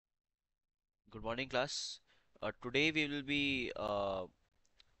Good morning, class. Today we will be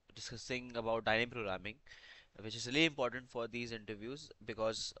discussing about dynamic programming, which is really important for these interviews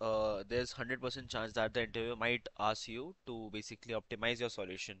because there's 100% chance that the interviewer might ask you to basically optimize your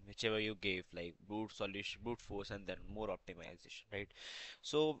solution, whichever you gave, like brute solution, brute force, and then more optimization, right?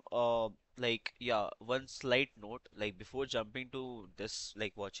 So, yeah, one slight note, like before jumping to this,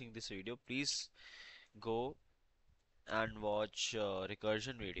 like watching this video, please go and watch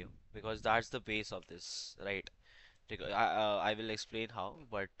recursion video because that's the base of this, right? I will explain how,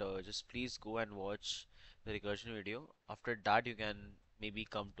 but just please go and watch the recursion video. After that, you can maybe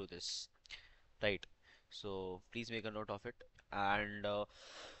come to this, right? So please make a note of it. And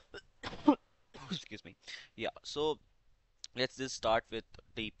excuse me. Yeah. So let's just start with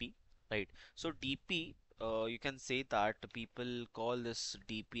DP, right? So DP, you can say that people call this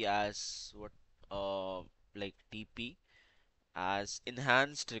DP as what, like DP as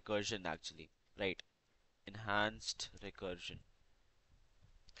enhanced recursion actually, right? Enhanced recursion.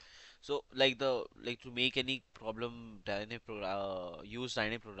 So like to make any problem use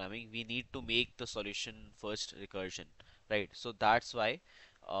dynamic programming, we need to make the solution first recursion, right? So that's why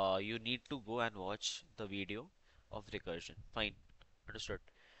you need to go and watch the video of recursion. Fine, understood.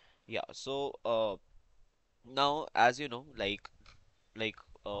 Yeah. So now as you know,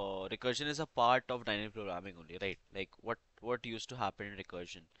 recursion is a part of dynamic programming only, right? Like what used to happen in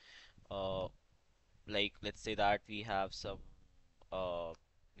recursion? Uh, like let's say that uh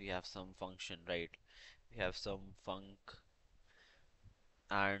we have some function, right? We have some func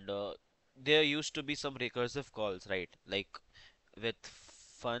and there used to be some recursive calls, right? Like with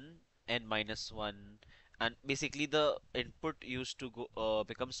fun n minus one, and basically the input used to go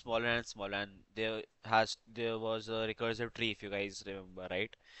become smaller and smaller, and there was a recursive tree if you guys remember,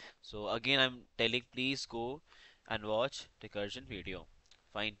 right? So again, I'm telling please go and watch recursion video.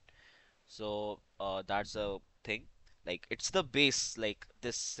 Fine. So that's a thing. Like it's the base. Like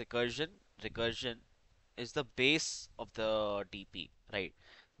this recursion is the base of the DP, right?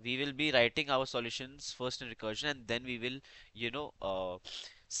 We will be writing our solutions first in recursion, and then we will,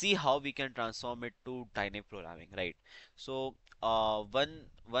 see how we can transform it to dynamic programming, right? So,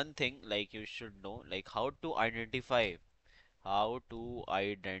 one thing like you should know, like how to identify,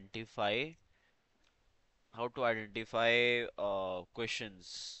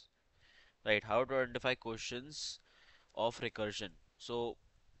 questions, right? How to identify questions of recursion. So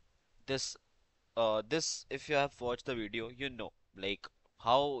this if you have watched the video, you know, like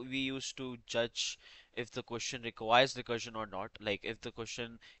how we used to judge if the question requires recursion or not, like if the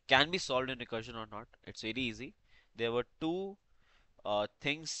question can be solved in recursion or not. It's very easy. There were two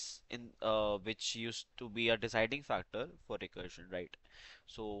things in which used to be a deciding factor for recursion, right?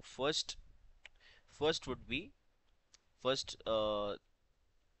 So first would be first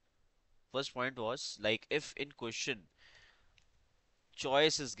first point was like if in question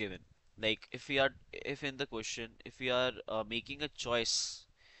choice is given, like if in the question if we are making a choice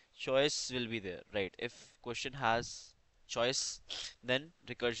will be there, right? If question has choice, then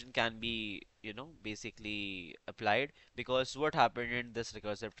recursion can be, basically applied, because what happened in this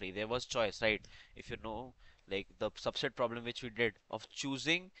recursive tree, there was choice, right? If you know, like the subset problem which we did of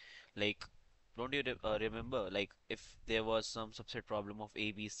choosing, like don't you remember, like if there was some subset problem of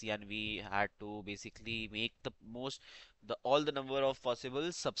A, B, C, and we had to basically make the most the all the number of possible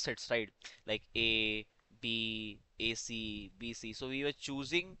subsets, right? Like A, B, AC, BC. So we were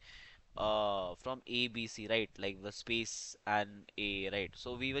choosing from A, B, C, right? Like the space and A, right?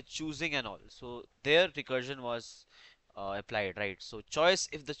 So we were choosing and all. So their recursion was applied, right? So choice,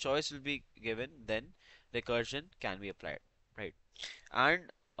 if the choice will be given, then recursion can be applied, right? And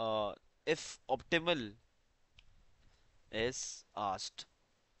if optimal is asked,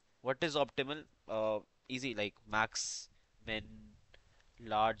 what is optimal? Easy, like max, min,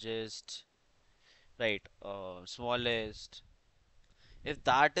 largest, right? Smallest. If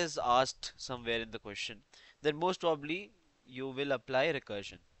that is asked somewhere in the question, then most probably you will apply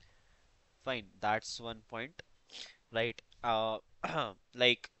recursion. Fine, that's one point, right?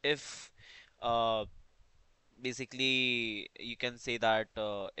 Like if uh, basically you can say that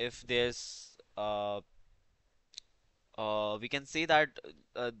if there's we can say that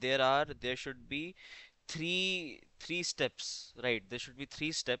there should be three steps, right? There should be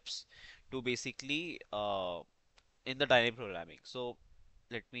three steps to basically in the dynamic programming. So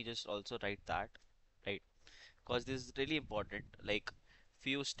let me just also write that, right? Because this is really important, like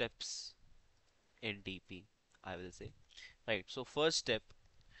few steps in DP, I will say, right? So first step,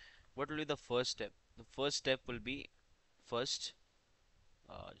 what will be the first step? The first step will be first,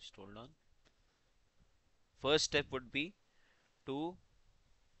 just hold on. First step would be to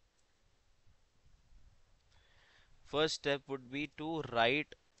First step would be to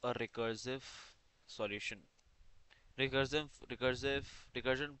write a recursive solution. Recursive,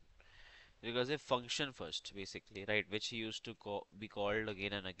 recursion, recursive function first, basically, right? Which used to be called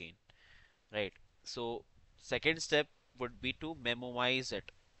again and again, right? So, second step would be to memoize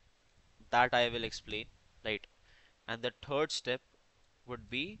it. That I will explain, right? And the third step would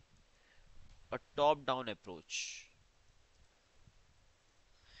be a top-down approach.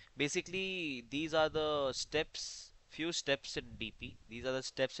 Basically, these are the steps, few steps in DP. These are the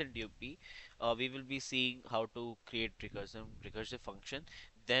steps in DP. We will be seeing how to create recursive function,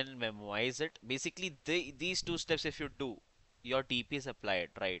 then memorize it. Basically, these two steps, if you do, your DP is applied,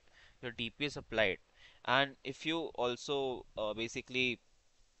 right? Your DP is applied. And if you also basically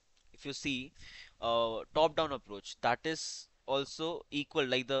if you see top-down approach, that is also equal.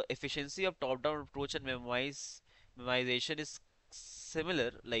 Like the efficiency of top-down approach and memoization is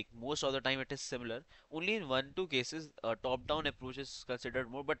similar. Like most of the time, it is similar. Only in one two cases, top-down approach is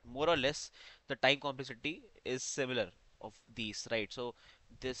considered more, but more or less, the time complexity is similar of these, right? So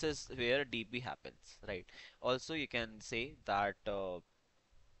this is where DP happens, right? Also, you can say that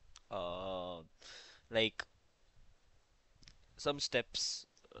uh, like some steps,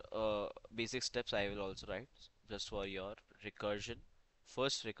 basic steps I will also write just for your recursion.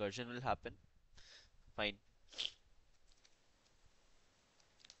 First, recursion will happen. Fine.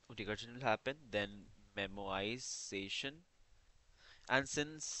 Recursion will happen. Then memoization. And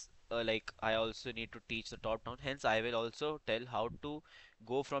since like I also need to teach the top down, hence I will also tell how to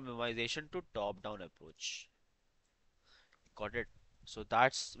go from memoization to top down approach. Got it? So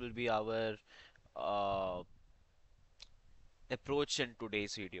that's will be our uh, approach in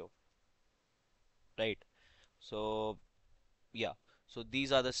today's video, right? So yeah, so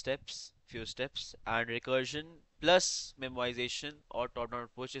these are the steps, few steps, and recursion plus memoization or top-down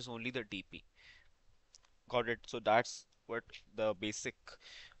approach is only the DP. Got it? So that's what the basic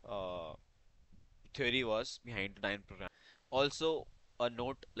uh, theory was behind the nine program. Also, a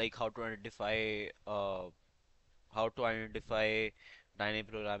note like how to identify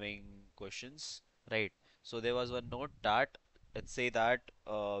dynamic programming questions, right? So there was one note that let's say that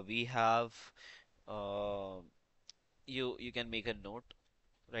we have uh, you can make a note,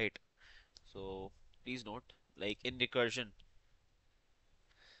 right? So please note, like in recursion,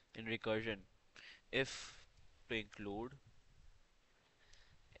 if to include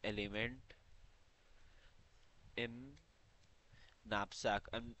element in knapsack,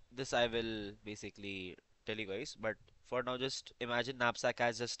 and this I will basically tell you guys, but for now just imagine knapsack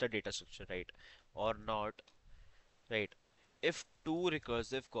as just a data structure, right? Or not, right? If two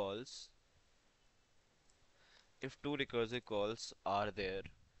recursive calls, if two recursive calls are there,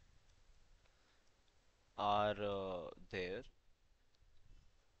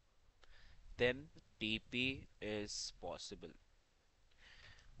 then DP is possible.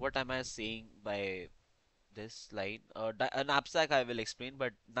 What am I saying by this line? A knapsack I will explain,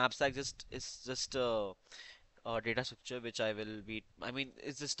 but knapsack just is just a data structure which I will be. I mean,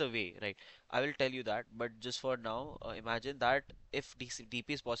 it's just a way, right? I will tell you that, but just for now, imagine that if DP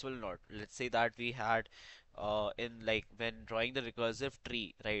is possible or not. Let's say that we had in like when drawing the recursive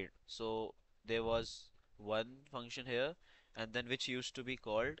tree, right? So there was one function here, and then which used to be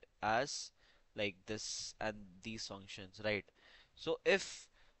called as like this and these functions, right? So if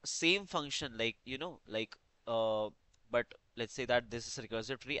same function like but let's say that this is a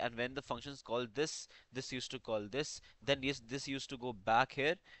recursive tree, and when the functions call this used to call this, then yes, this used to go back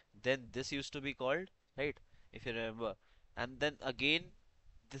here, then this used to be called, right? If you remember, and then again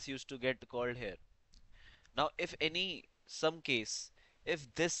this used to get called here. Now if any some case, if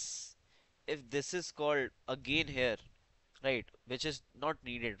this is called again here, right, which is not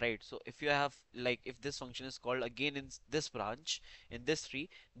needed, right? So if you have like if this function is called again in this branch in this tree,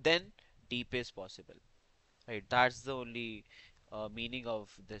 then deep is possible, right? That's the only meaning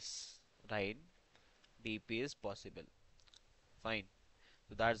of this line. DP is possible. Fine.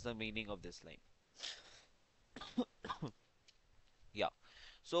 So that's the meaning of this line. Yeah.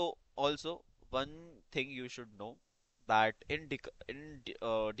 So also one thing you should know that in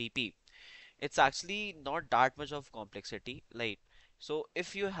DP it's actually not that much of complexity. Like so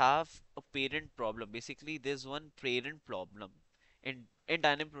if you have a parent problem, basically there's one parent problem. In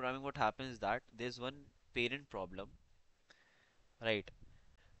dynamic programming, what happens is that there's one parent problem, right?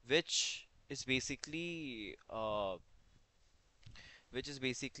 Which is basically a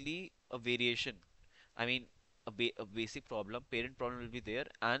variation. I mean, a basic problem, parent problem will be there,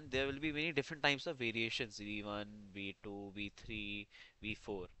 and there will be many different types of variations: V1, V2, V3,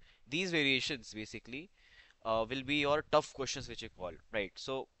 V4. These variations basically. will be your tough questions which you call, right?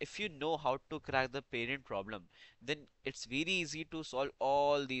 So if you know how to crack the parent problem, then it's very easy to solve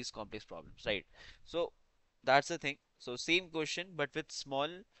all these complex problems, right? So that's the thing. So same question but with small.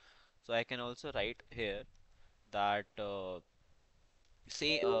 So I can also write here that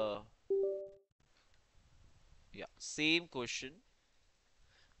say yeah, same question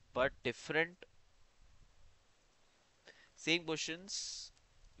but different, same questions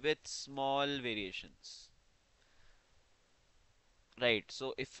with small variations. Right.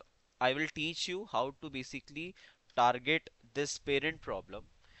 So if I will teach you how to basically target this parent problem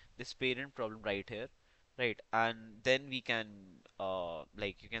right here, right? And then we can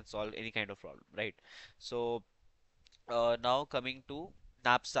like you can solve any kind of problem, right? So now coming to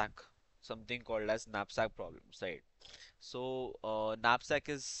knapsack, something called as knapsack problems, right? So knapsack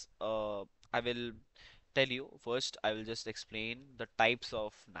is I will tell you first. I will just explain the types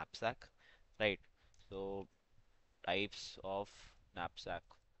of knapsack, right? So types of knapsack.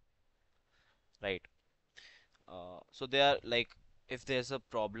 Right. So they are like if there's a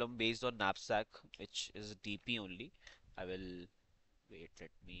problem based on knapsack, which is DP only, I will wait.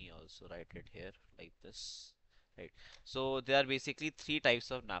 Let me also write it here like this. Right. So there are basically three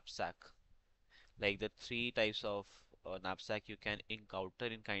types of knapsack. Like the three types of knapsack you can encounter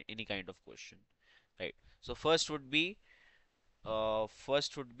in any kind of question. Right. So first would be a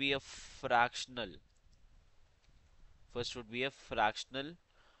fractional. First would be a fractional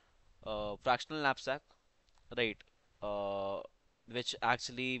knapsack. Right. Uh, which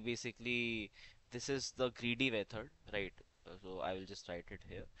actually basically this is the greedy method, right? So I will just write it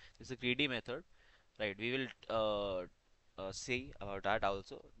here. This is a greedy method, right? We will see about that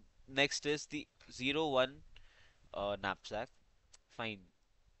also. Next is the 01 knapsack. Fine,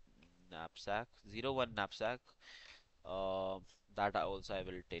 knapsack 01 knapsack. Uh, that also I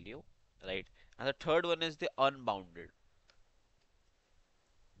will tell you, right? And the third one is the unbounded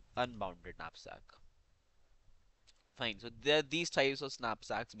knapsack. Fine. So there are these types of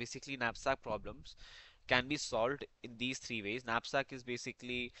knapsacks. Basically, knapsack problems can be solved in these three ways. Knapsack is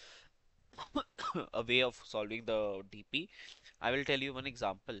basically a way of solving the DP. I will tell you one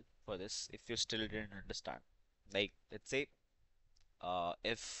example for this if you still didn't understand. Like, let's say,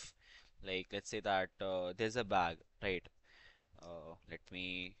 if, like, let's say that there's a bag, right? Let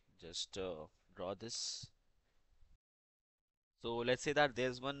me just draw this. So let's say that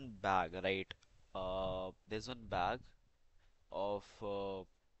there's one bag, right? There's one bag of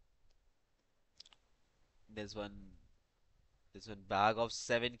there's one This one bag of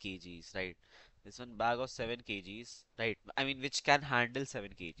 7 kgs, right? This one bag of 7 kgs, right? I mean, which can handle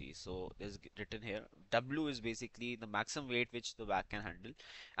 7 kgs. So there's written here. W is basically the maximum weight which the bag can handle.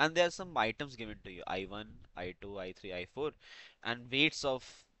 And there are some items given to you. I1, I2, I3, I4. And weights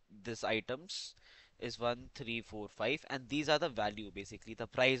of these items is 1, 3, 4, 5. And these are the value, basically the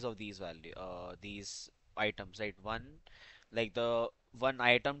price of these items, right? Like the one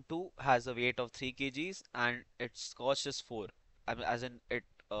item 2 has a weight of 3 kgs and its cost is 4. I mean, as in it,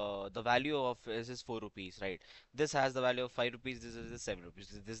 the value of is 4 rupees, right? This has the value of 5 rupees. This is the 7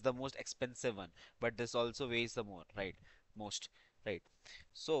 rupees. This is the most expensive one, but this also weighs the more, right? Most, right?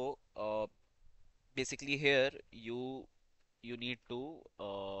 So, basically here you need to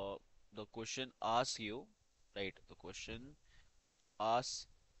the question asks you, right? The question asks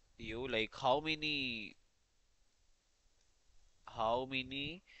you like how many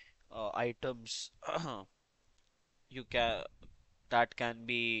items you can that can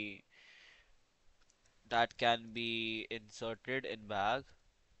be that can be inserted in bag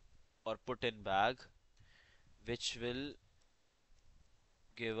or put in bag which will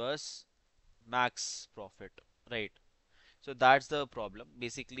give us max profit, right? So that's the problem.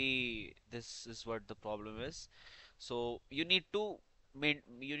 Basically this is what the problem is. So you need to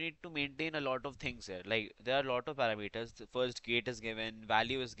maintain a lot of things here. Like there are a lot of parameters. The first gate is given,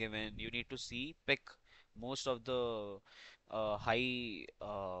 value is given. You need to pick most of the high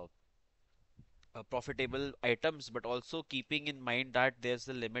profitable items, but also keeping in mind that there's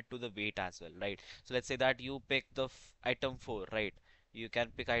a limit to the weight as well, right? So let's say that you pick the item 4, right? You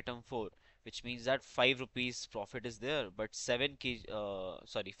can pick item 4, which means that 5 rupees profit is there, but 5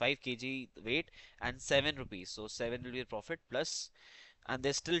 kg weight and 7 rupees. So 7 will be profit plus, and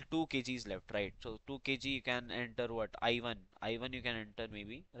there's still 2 kgs left, right? So 2 kg you can enter what? I1. I1 you can enter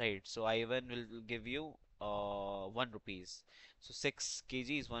maybe, right? So I1 will give you 1 rupees. So 6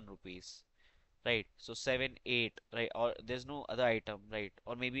 kg is 1 rupees. Right, so 7, 8, right? Or there's no other item, right?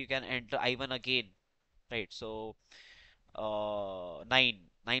 Or maybe you can enter I1 again, right? So 9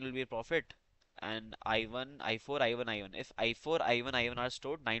 will be a profit, and I1, I4, I1, I1. If I4, I1, I1 are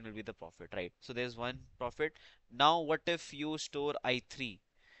stored, 9 will be the profit, right? So there's one profit. Now what if you store I3?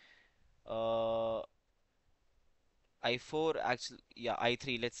 Uh, I4 actually, yeah,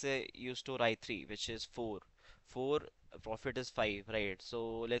 I3. Let's say you store I3, which is 4. 4 profit is 5, right?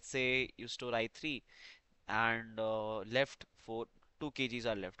 So let's say you store I3 and left 4 2 kgs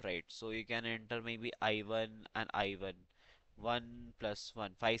are left, right? So you can enter maybe I1 and I1, 1 plus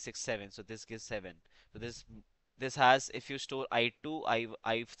 1 5 6 7. So this gives 7. So this has, if you store I2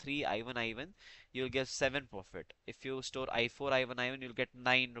 I3 I1 I1, you'll get 7 profit. If you store I4 I1 I1, you'll get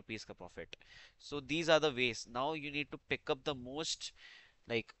 9 rupees ka profit. So these are the ways. Now you need to pick up the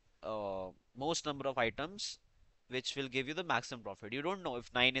like most number of items which will give you the maximum profit. You don't know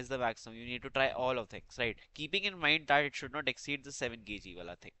if 9 is the maximum. You need to try all of things, right? Keeping in mind that it should not exceed the 7 kg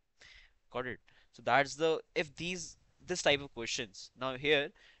wala thing. Got it? So that's the, if this type of questions. Now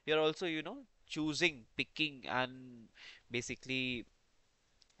here you're also, choosing, picking, and basically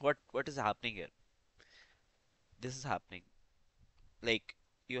what is happening here? This is happening. Like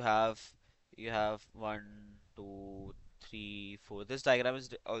you have you have one, two, three, four. This diagram is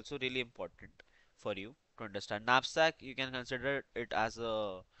also really important for you to understand. Knapsack, you can consider it as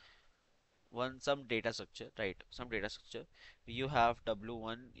a some data structure, right? Some data structure. You have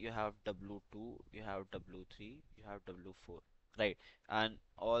W1, you have W2, you have W3, you have W4, right? And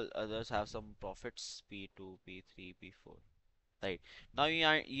all others have some profits, P2, P3, P4, right? Now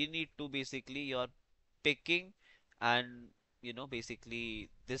you need to basically, you're picking, and basically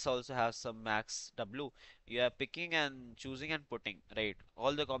this also has some max W. You are picking and choosing and putting, right,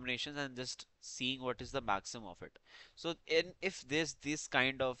 all the combinations, and just seeing what is the maximum of it. So in if this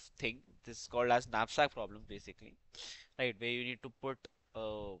kind of thing, this is called as knapsack problem basically, right, where you need to put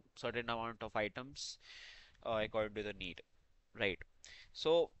a certain amount of items according to the need, right?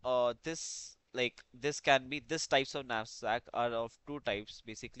 So this can be, this types of knapsack are of two types.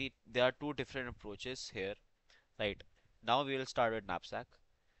 Basically there are two different approaches here, right? Now we will start with knapsack.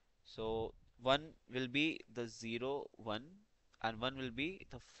 So one will be the 0 1, and one will be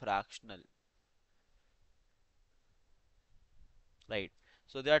the fractional, right?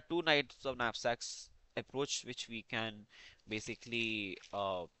 So there are two types of knapsacks approach which we can basically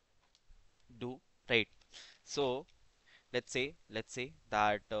do, right? So let's say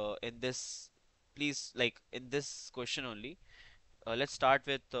that in this, please, like in this question only, let's start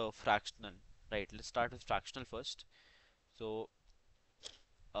with fractional, right? Let's start with fractional first. So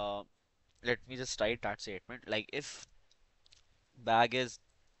uh, let me just write that statement, like if bag is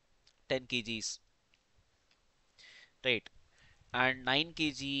 10 kgs, right, and 9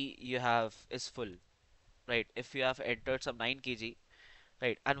 kg you have is full, right? If you have entered some 9 kg,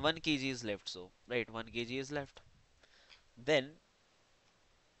 right, and 1 kg is left, so right, 1 kg is left, then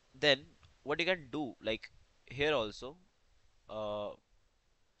then what you can do, like here also, uh,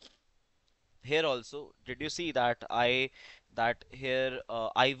 here also, did you see that that here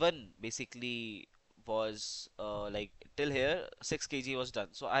I1 basically was like till here 6 kg was done.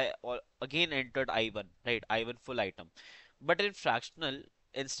 So again entered I1, right? I1 full item. But in fractional,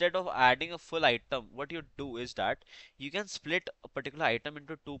 instead of adding a full item, what you do is that you can split a particular item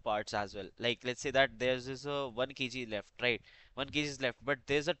into two parts as well. Like let's say that there's is a 1 kg left, right? 1 kg is left, but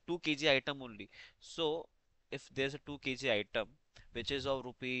there's a 2 kg item only. So if there's a 2 kg item which is of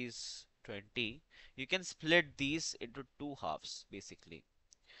rupees 20, you can split these into two halves basically,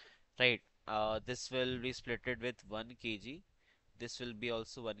 right? This will be splitted with 1 kg, this will be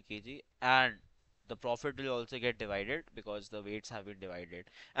also 1 kg, and the profit will also get divided because the weights have been divided.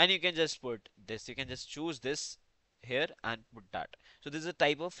 And you can just put this, you can just choose this here and put that. So this is a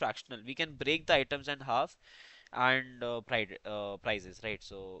type of fractional. We can break the items in half, and prices, right?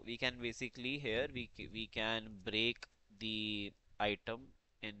 So we can basically here we can break the item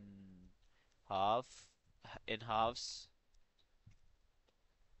in half, in halves,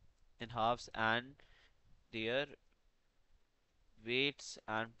 and their weights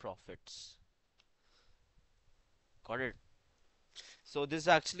and profits. Got it? So this is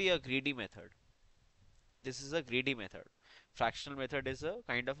actually a greedy method. This is a greedy method. Fractional method is a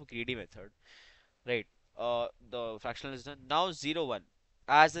kind of a greedy method, right? The fractional is done. Now 0 1,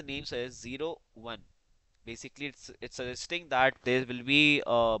 as the name says, 0 1, basically it's suggesting that there will be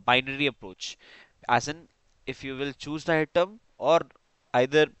a binary approach, as in if you will choose the item, or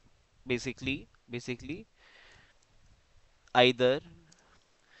either basically either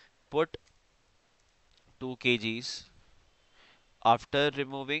put 2 kgs after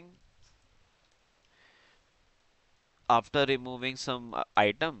removing some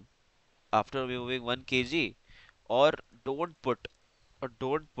item, after removing 1 kg, or don't put or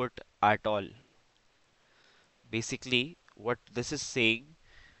don't put at all. Basically,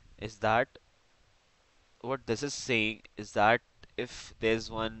 is that what this is saying is that if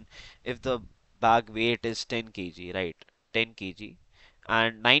there's one, if the bag weight is 10 kg, right? 10 kg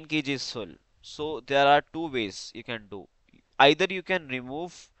and 9 kg is full. So there are two ways you can do. Either you can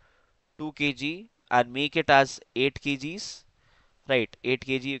remove 2 kg and make it as 8 kgs, right? 8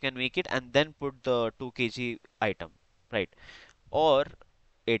 kg you can make it and then put the 2 kg item, right? Or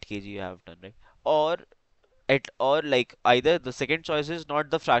 8 kg you have done, right? Or or like either the second choice is not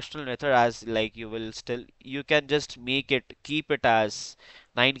the fractional method, as like you will still, you can just make it, keep it as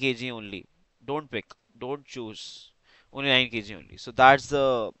 9 kg only. Don't choose only 9 kg only. So that's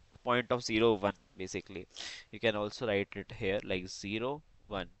the point of 0 1 basically. You can also write it here like 0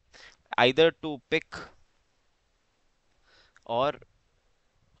 1, either to pick or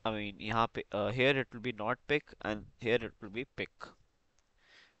यहाँ पे here it will be not pick and here it will be pick.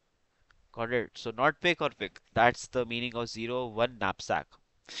 Got it? So not pick or pick. That's the meaning of 0 1 knapsack,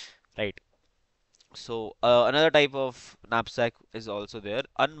 right? So another type of knapsack is also there,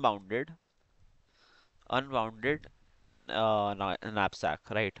 unbounded knapsack,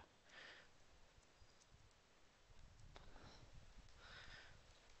 right?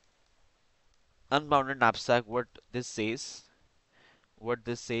 Unbounded knapsack. What this says,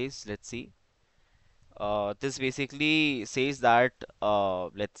 let's see. This basically says that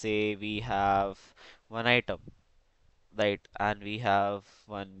let's say we have one item, right, and we have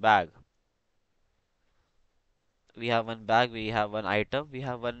one bag. We have one item, we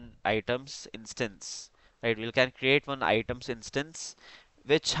have one item's instance, right? We can create one item's instance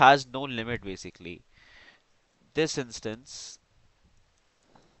which has no limit basically. This instance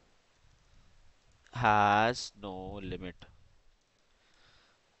has no limit,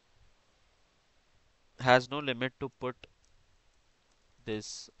 to put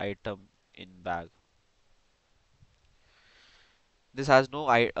this item in bag. This has no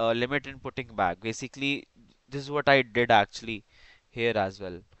limit in putting bag. Basically, this is what I did actually here as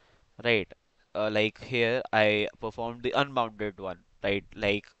well, right? Like here, I performed the unbounded one, right?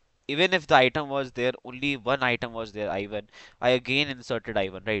 Like even if the item was there, only one item was there, I1, I again inserted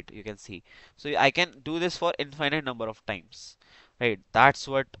I1, right? You can see. So I can do this for infinite number of times, right? That's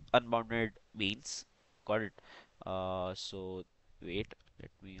what unbounded means. Got it? So wait,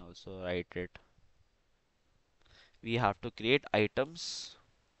 let me also write it. We have to create items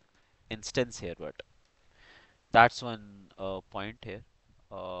instance here, but that's one point here.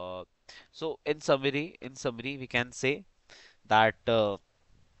 Uh, so in summary, we can say that I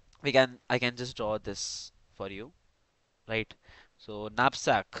can just draw this for you, right? So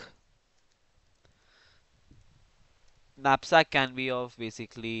knapsack can be of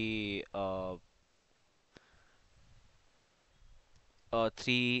basically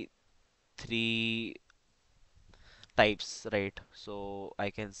three types, right? So I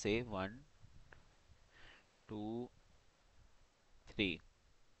can say one, two, three.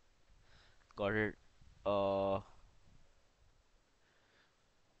 Got it? Uh,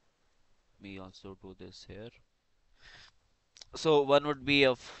 me also do this here. So one would be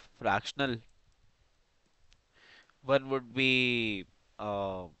of fractional, one would be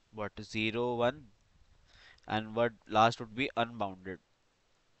what, 0 1, and what last would be unbounded.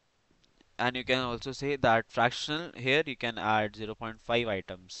 And you can also say that fractional here you can add zero point 0.5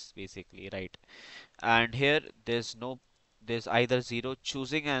 items basically, right? And here there's either 0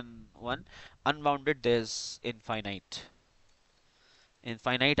 choosing and 1. Unbounded, there's infinite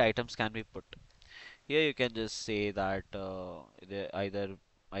items can be put. Here you can just say that they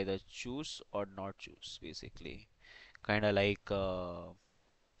either choose or not choose basically. Kind of like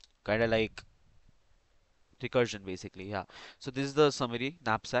kind of like recursion basically, yeah. So this is the summary,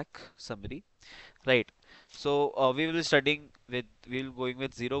 knapsack summary, right? So we will be studying with, we will going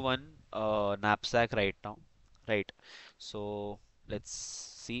with 0 1 knapsack right now, right? So let's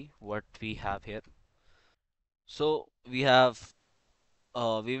see what we have here. So we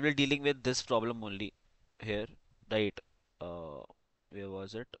will dealing with this problem only here, right? uh, where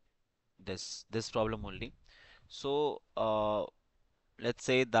was it? This problem only. So let's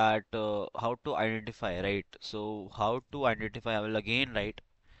say that how to identify, right? So how to identify, I will again write,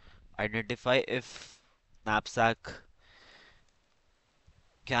 identify if knapsack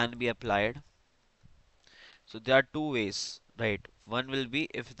can be applied. So there are two ways, right? One will be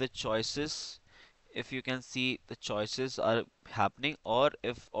if the choices, if you can see the choices are happening, or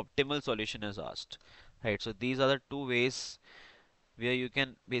if optimal solution is asked, right? So these are the two ways where you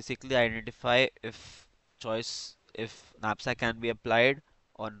can basically identify if knapsack can be applied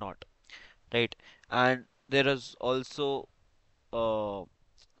or not, right? And there is also uh,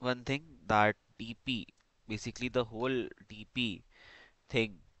 one thing that TP, basically the whole DP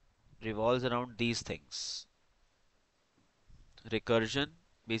thing revolves around these things. Recursion,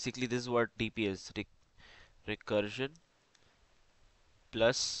 basically this is what DP is. Recursion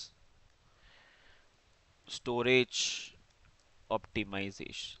plus storage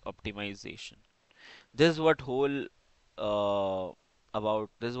optimization. This is what whole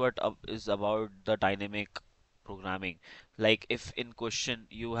this is what is about the dynamic programming. Like if in question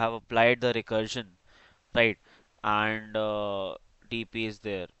you have applied the recursion, right, and DP is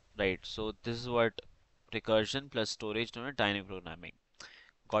there, right? So this is what recursion plus storage dynamic programming.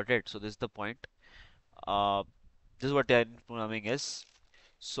 Got it? So this is the point. Uh, this is what dynamic programming is.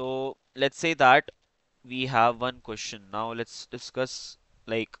 So let's say that we have one question. Now let's discuss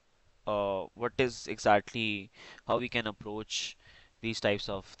like what is exactly how we can approach these types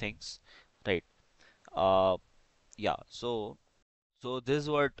of things, right? Uh, yeah. So this is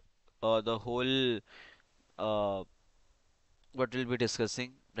what the whole what we'll be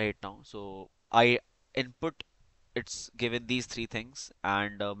discussing right now. So I input it's given these three things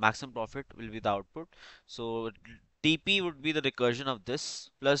and maximum profit will be the output. So TP would be the recursion of this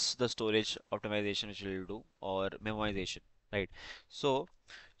plus the storage optimization which we'll do or memoization, right? So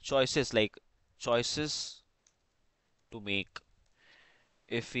choices to make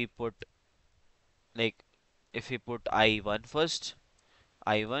if we put like if we put I1 first,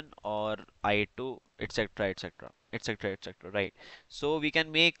 I1 or I2, etc., etc., etc., etc., right? So we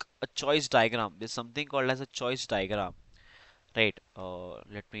can make a choice diagram. There's something called as a choice diagram. Right.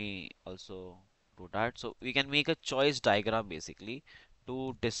 Let me also do that. So we can make a choice diagram basically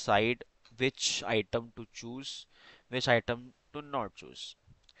to decide which item to choose, which item to not choose.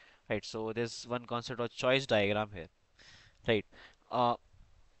 Right. So there's one concept of choice diagram here. Right. Uh,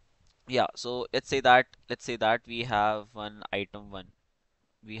 yeah. So let's say that we have one item one.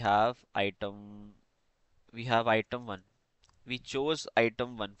 We have item we have item one. We chose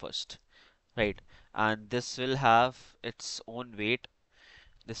item one first. Right. And this will have its own weight.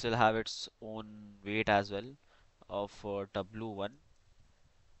 This will have its own weight as well of W1.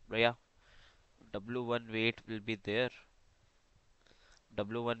 Yeah, W1 weight will be there.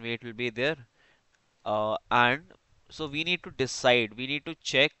 W1 weight will be there. And so we need to decide, we need to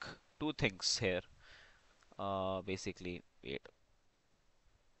check two things here. Basically, wait.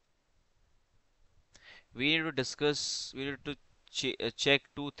 We need to check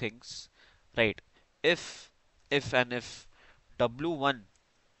two things, right? If, if W1,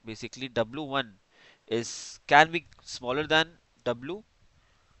 basically W1 can be smaller than W.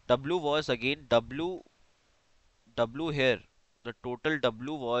 W was again W here, the total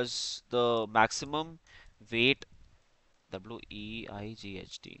W was the maximum weight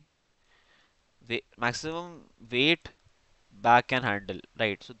WEIGHT maximum weight bag can handle,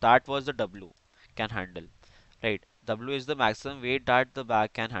 right? So that was the W can handle, right? W is the maximum weight that the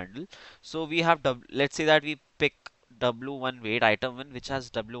bag can handle. So we have let's say that we pick W1 weight item 1 which has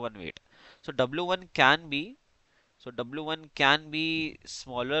W1 weight. So W1 can be W1 can be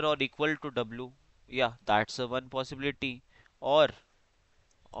smaller or equal to W. Yeah, that's a one possibility. Or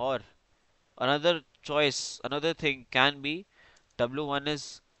or another choice, another thing can be W1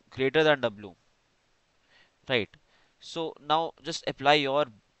 is greater than W, right? So now just apply your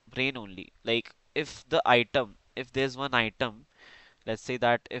brain only. Like if there's one item, let's say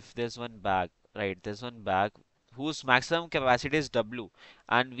that if there's one bag, right? There's one bag whose maximum capacity is W,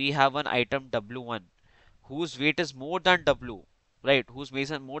 and we have one item W1 whose weight is more than W, right? Whose weight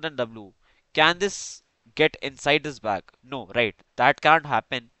is more than W. Can this get inside this bag? No, right? That can't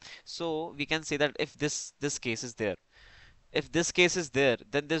happen. So we can say that if this case is there, if this case is there,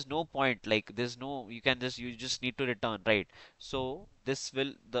 then there's no point. Like there's no, you just need to return, right? So this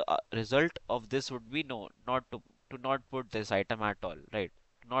will the result of this would be no, not to not put this item at all, right?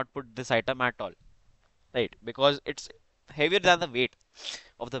 Not put this item at all, right? Because it's heavier than the weight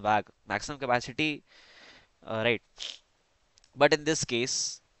of the bag, maximum capacity, right? But in this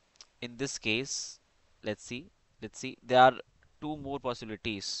case, let's see, there are two more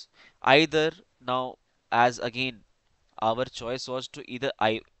possibilities. Either now, as again, our choice was to either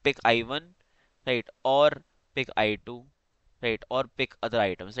I pick I1, right, or pick I2, right, or pick other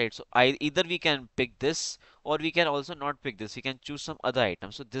items, right. So I either we can pick this or we can also not pick this. We can choose some other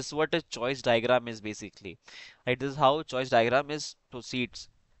item. So this is what a choice diagram is basically, right? This is how choice diagram is proceeds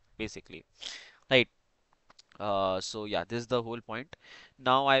basically, right? So yeah, this is the whole point.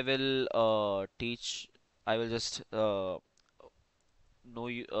 Now I will I will just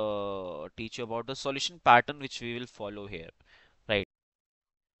teach you about the solution pattern which we will follow here, right?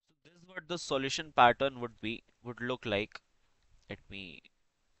 So this is what the solution pattern would look like. Let me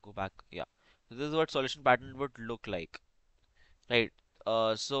go back. Yeah. This is what solution pattern would look like, right?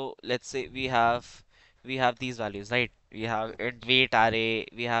 So let's say we have these values, right? We have int weight array,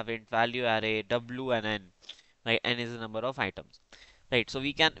 we have int value array, w and n, right? N is the number of items, right? So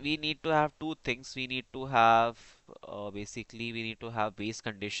we need to have two things. We need to have basically we need to have base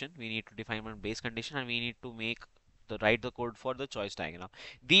condition. We need to define one base condition, and we need to make the write the code for the choice diagram.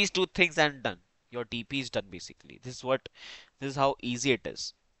 These two things and done. Your TP is done basically. This is how easy it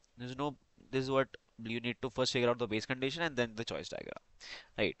is. There's no this is what you need to first figure out the base condition and then the choice diagram,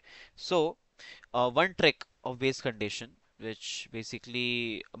 right? So one trick of base condition, which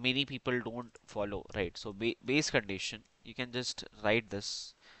basically many people don't follow, right? So base condition, you can just write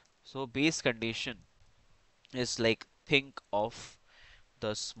this. So base condition is like think of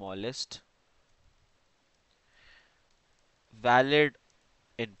the smallest valid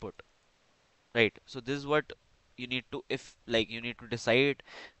input, right? So this is what you need to, if like you need to decide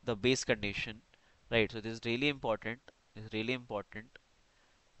the base condition, right? So this is really important. This is really important,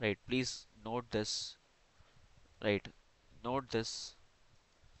 right? Please note this, right? Note this,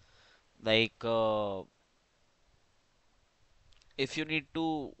 like if you need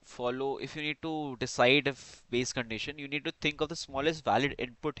to decide if base condition, you need to think of the smallest valid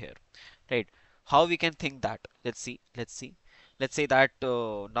input here, right? How we can think that? Let's say that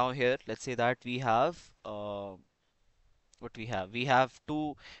now here, let's say that we have what we have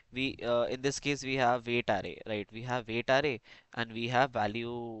two, in this case we have weight array, right? We have weight array and we have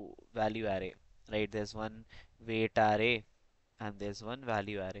value array, right? There's one weight array and there's one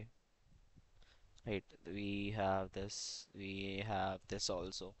value array, right? We have this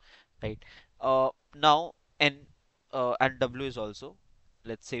also, right? Now n and w is also,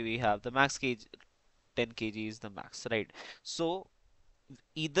 let's say we have the max kg, 10 kg is the max, right? So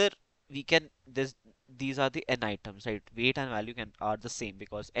either we can this these are the n items, right? Weight and value can are the same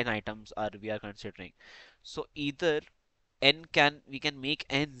because n items are we are considering. So either n can we can make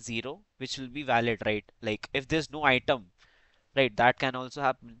n 0, which will be valid, right? Like if there's no item, right, that can also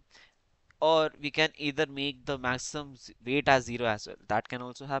happen. Or we can either make the maximum weight as 0 as well. That can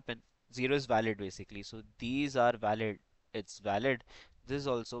also happen. 0 is valid basically. So these are valid. It's valid. This is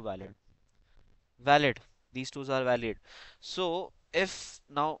also valid. Valid. These two are valid. So if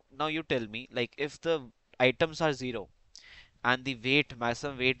now you tell me, like if the items are 0 and the weight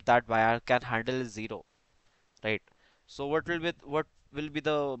maximum weight that buyer can handle is 0, right? So what will be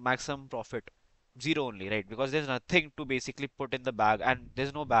the maximum profit? 0 only, right? Because there's nothing to basically put in the bag and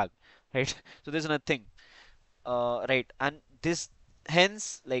there's no bag, right? So there's nothing, right? And this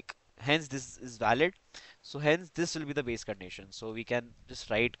hence this is valid. So hence this will be the base condition. So we can just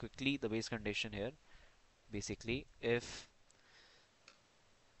write quickly the base condition here. Basically, if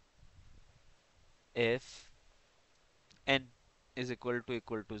n is equal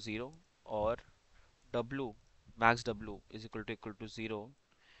to 0 or w max w is equal to 0,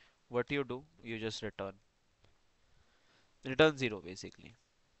 what you do? You just return 0 basically,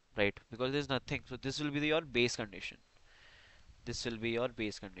 right? Because there's nothing. So this will be your base condition. This will be your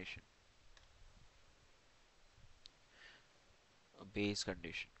base condition. A base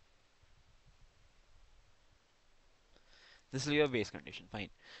condition. This will be your base condition. Fine.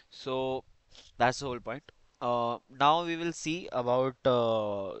 So that's the whole point. Now we will see about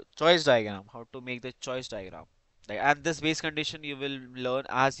choice diagram, how to make the choice diagram. Like, and this base condition you will learn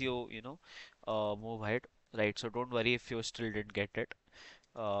as you move ahead, right? So don't worry if you still didn't get it.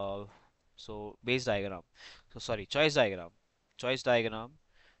 Uh, so base diagram. So sorry, choice diagram. Choice diagram.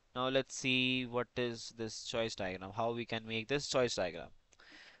 Now let's see what is this choice diagram. How we can make this choice diagram,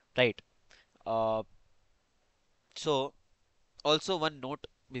 right? Uh, so also one note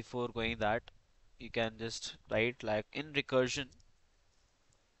before going that, you can just write like in recursion,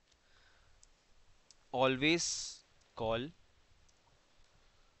 always call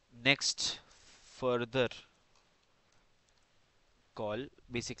next further call,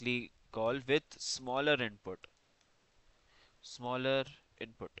 basically call with smaller input,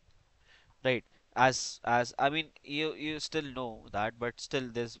 right? As I mean, you still know that, but still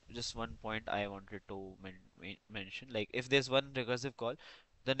there's just one point I wanted to mention. Like if there's one recursive call,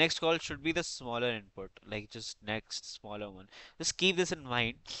 the next call should be the smaller input, like just next smaller one. Just keep this in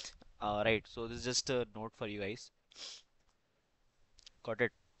mind. Right, so this is just a note for you guys. Got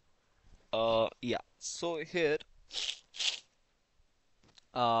it? Yeah. So here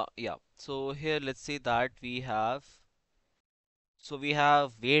let's say that we have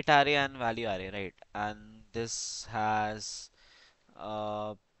weight array and value array, right? And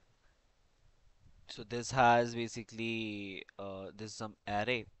uh this has basically this some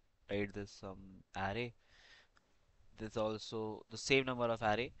array, right? This some array. There's also the same number of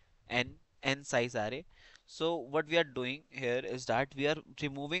array n, n size array. So what we are doing here is that we are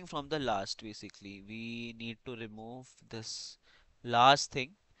removing from the last. Basically we need to remove this last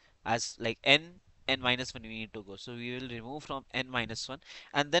thing as like n minus 1 we need to go, so we will remove from n minus 1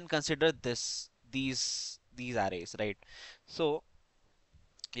 and then consider these arrays, right? So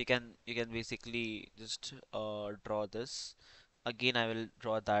you can basically just draw this again. I will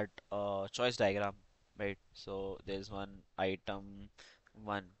draw that choice diagram, right? So there's one item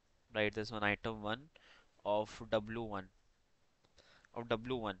 1, right? There's one item 1 of w1 of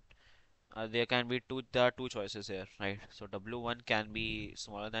w1. There can be two, there are two choices here, right? So w1 can be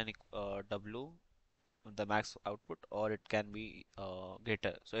smaller than w, the max output, or it can be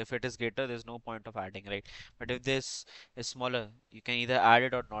greater. So if it is greater, there's no point of adding, right? But if this is smaller, you can either add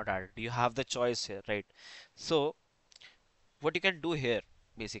it or not add it. You have the choice here, right? So what you can do here,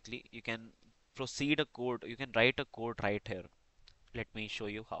 basically, you can proceed a code, you can write a code right here. Let me show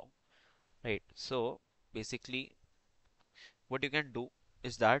you how, right? So basically, what you can do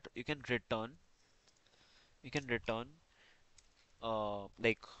is that you can return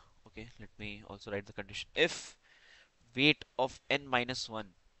like, okay, let me also write the condition. If weight of n minus 1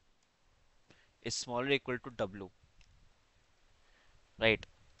 is smaller or equal to w, right?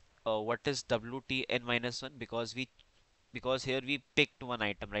 What is wt n minus 1? Because here we picked one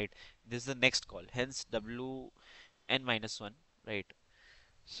item, right? This is the next call, hence w n minus 1, right?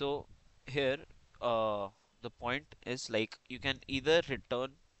 So here the point is like you can either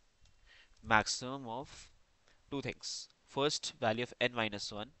return maximum of two things. First, value of n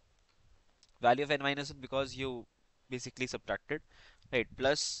minus 1 because you basically subtracted, right?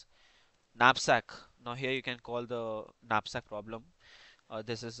 Plus knapsack. Now here you can call the knapsack problem.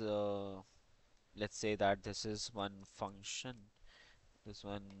 This is let's say that this is one function, this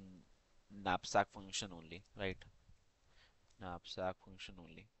one knapsack function only, right? Knapsack function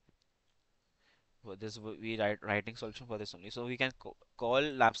only. For this we writing solution for this only. So we can call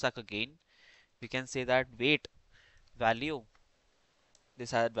knapsack again. We can say that weight value,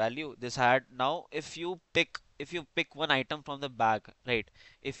 this had value, this had. Now if you pick one item from the bag, right?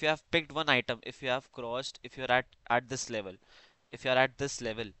 If you have picked one item, if you have crossed, if you're at this level, if you're at this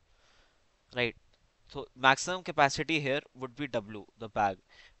level, right? So maximum capacity here would be W, the bag.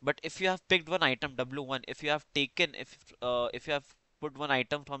 But if you have picked one item W1, if you have taken, if you have put one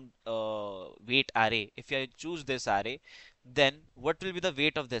item from weight array, if you choose this array, then what will be the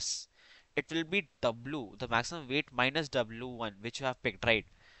weight of this? It will be W, the maximum weight minus W1, which you have picked, right?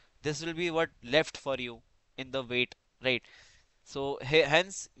 This will be what left for you in the weight, right? So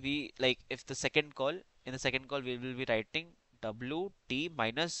hence we like if the second call in the second call we will be writing wt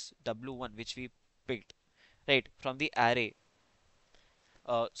minus w1 which we picked, right, from the array.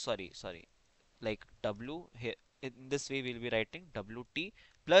 Sorry, like w here in this way we'll be writing wt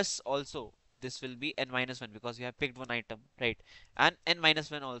plus also this will be n minus 1 because we have picked one item, right? And n minus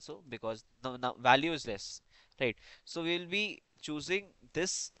 1 also because the value is less, right? So we will be choosing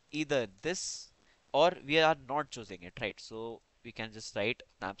this, either this, or we are not choosing it, right? So we can just write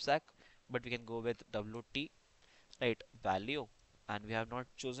knapsack, but we can go with wt, right, value, and we have not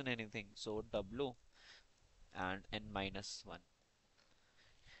chosen anything, so w and n minus 1.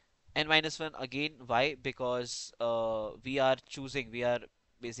 N minus 1 again, why? Because we are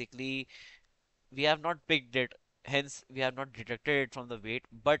basically, we have not picked it, hence we have not deducted it from the weight,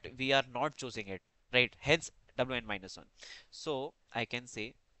 but we are not choosing it, right? Hence wn minus 1. So I can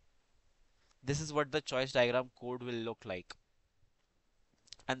say this is what the choice diagram code will look like,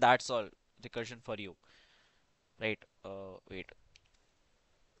 and that's all recursion for you, right? Wait.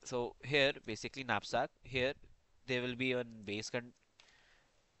 So here basically knapsack, here there will be one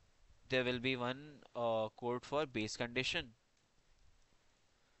there will be one code for base condition.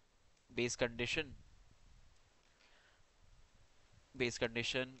 Base condition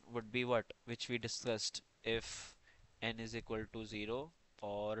would be what? Which we discussed. If n is equal to 0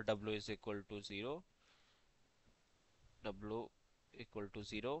 or w is equal to 0, w equal to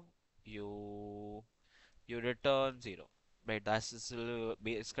 0, you you return 0. Right, that's the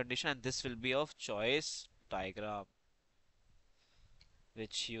base condition, and this will be of choice diagram,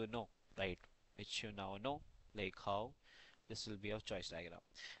 which you know, right? Which you now know, like how this will be of choice diagram.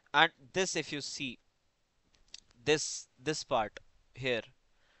 And this, if you see this part here,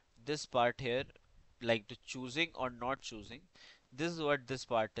 this part here, like the choosing or not choosing, this is what this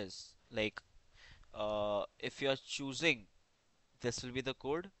part is like. If you are choosing, this will be the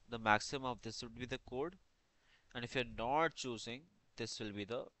code, the maximum of this would be the code, and if you're not choosing, this will be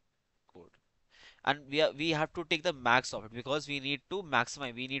the code. And we have to take the max of it because we need to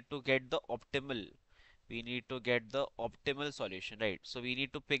maximize, we need to get the optimal, we need to get the optimal solution, right? So we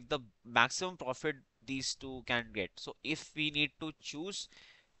need to pick the maximum profit these two can get. So if we need to choose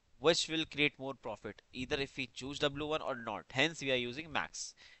which will create more profit, either if we choose W1 or not, hence we are using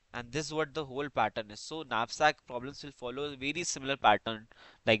max. And this is what the whole pattern is. So knapsack problems will follow a very similar pattern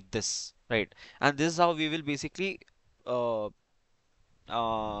like this, right? And this is how we will basically uh,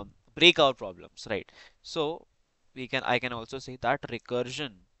 uh, break our problems, right? So I can also say that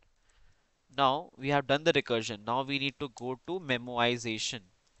recursion. Now we have done the recursion. Now we need to go to memoization.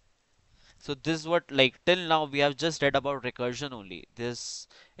 So this is what, like, till now we have just read about recursion only. This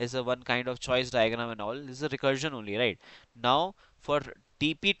is a one kind of choice diagram and all. This is a recursion only, right? Now for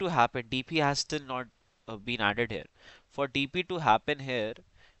DP to happen, DP has still not been added here. For DP to happen here,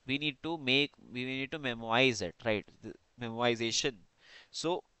 we need to memorize it, right? The memoization.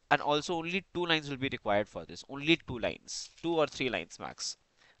 So and also only two lines will be required for this. Only two lines, two or three lines max,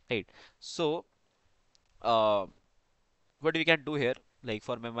 right? So uh, what we can do here, like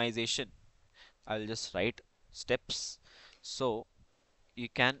for memoization, I'll just write steps. So you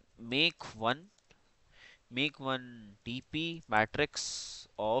can make one DP matrix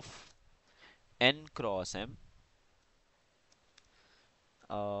of n cross m.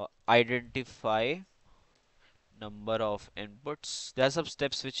 Identify number of inputs. There are some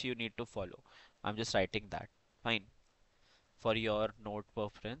steps which you need to follow. I'm just writing that. Fine. For your note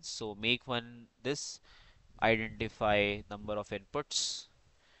preference. So make one this, identify number of inputs,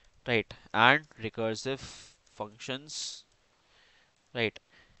 right? And recursive functions, right?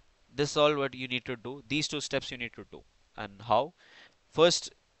 This is all what you need to do. These two steps you need to do. And how?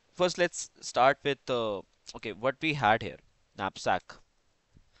 First, first let's start with okay, what we had here. Knapsack.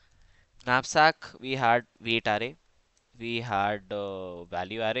 Knapsack, we had weight array, we had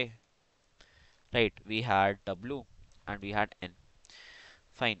value array, right? We had W and we had N.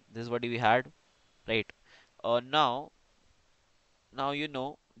 Fine. This is what we had, right? Now, now you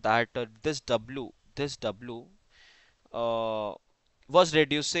know that this W was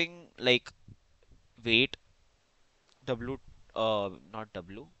reducing like weight W, not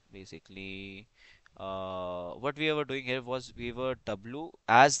W, basically, what we were doing here was we were W,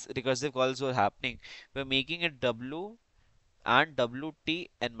 as recursive calls were happening, we're making it W and WT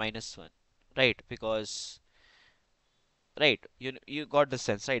n minus 1, right? Because, right, you got the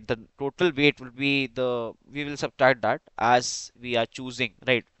sense, right? The total weight will be we will subtract that as we are choosing,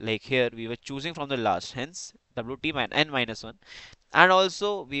 right? Like here, we were choosing from the last, hence WT min n minus 1. And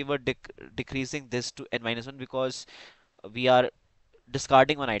also, we were decreasing this to n minus 1 because we are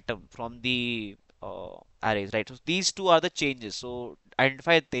discarding one item from the arrays, right? So these two are the changes. So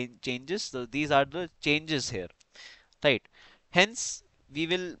identify the changes. So these are the changes here, right? Hence, we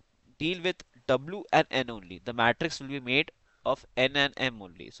will deal with W and N only. The matrix will be made of N and M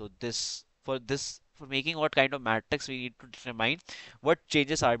only. So for making what kind of matrix, we need to determine what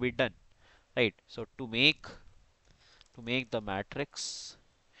changes are being done, right? So to make the matrix,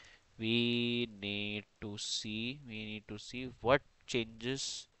 we need to see what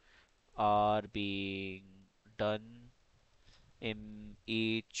changes are being done in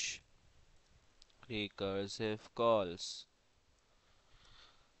each recursive calls,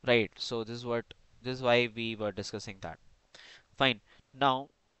 right? So this is why we were discussing that. Fine. Now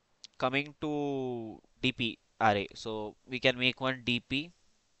coming to DP array, so we can make one DP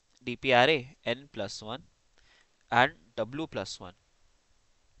array n plus 1 and W plus 1.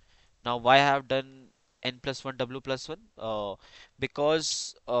 Now why I have done n plus 1 W plus 1?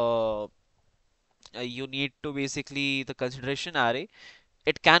 Because you need to basically the consideration array,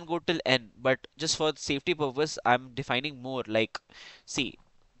 it can go till n, but just for safety purpose I'm defining more, like, see,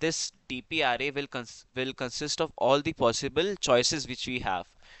 this dp array will consist of all the possible choices which we have,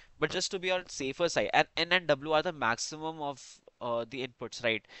 but just to be on safer side, and n and w are the maximum of the inputs,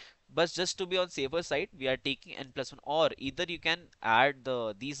 right? But just to be on safer side, we are taking n plus 1, or either you can add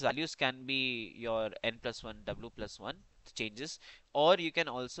these values can be your n plus 1 w plus 1 changes, or you can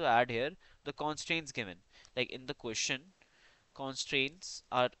also add here the constraints given, like in the question constraints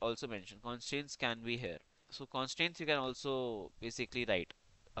are also mentioned. Constraints can be here. So constraints you can also basically write.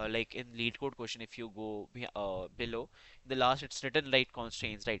 Like in lead code question, if you go below, in the last it's written like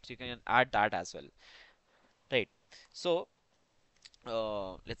constraints, right? So you can add that as well, right? So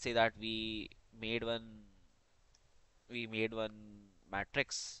let's say that we made one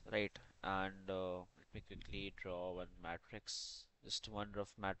matrix, right? And let me quickly draw one matrix, just one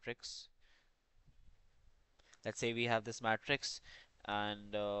rough matrix. Let's say we have this matrix,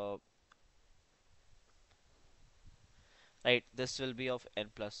 and right, this will be of n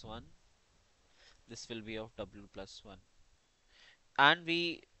plus 1, this will be of w plus 1, and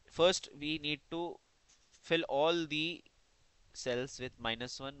we need to fill all the cells with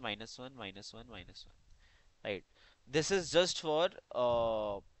minus 1, minus 1, minus 1, minus 1. Right. This is just for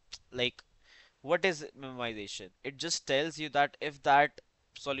like what is memoization? It just tells you that if that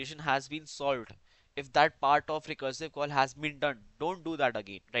solution has been solved, if that part of recursive call has been done, don't do that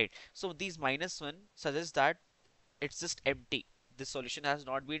again, right? So these minus 1 suggests that it's just empty. This solution has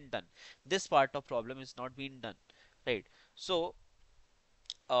not been done. This part of problem is not being done, right? So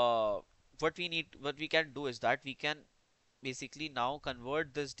uh, what we can do is that we can basically now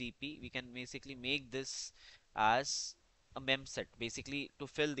convert this DP. We can basically make this as a mem set. Basically, to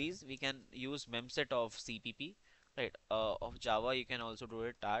fill these, we can use mem set of CPP, right? Of Java, you can also do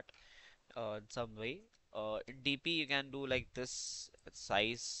it that in some way. In DP, you can do like this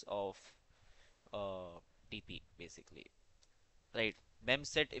size of uh, DP basically, right? Mem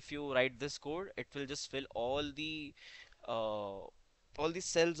set. If you write this code, it will just fill all the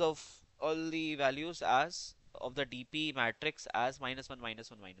cells of all the values as of the DP matrix as minus 1, minus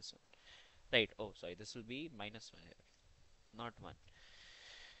 1, minus 1. Right. Oh, sorry. This will be minus 1 here, not 1.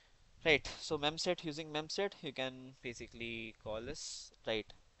 Right. So memset, using memset, you can basically call this.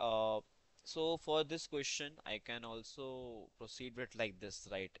 Right. Uh, so for this question, I can also proceed with like this,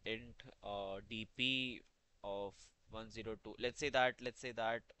 right? Int DP of 102. Let's say that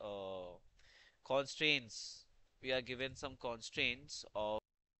constraints. We are given some constraints of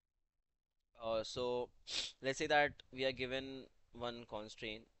so let's say that we are given one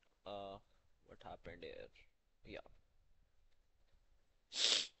constraint. What happened here? Yeah,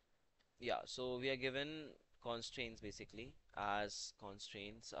 yeah. So we are given constraints basically as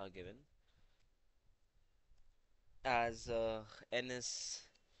constraints are given as n is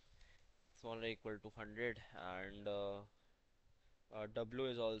smaller or equal to 100 and w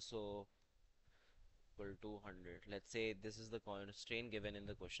is also equal to 100. Let's say this is the constraint given in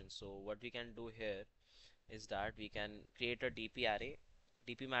the question. So what we can do here is that we can create a DP array,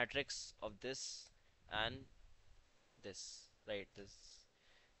 DP matrix of this and this, right? This,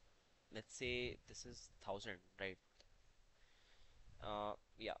 let's say this is 1000, right?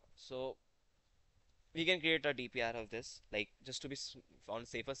 Yeah, so we can create a DPR of this, like just to be on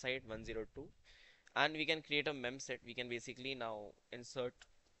safer side, 102, and we can create a mem set. We can basically now insert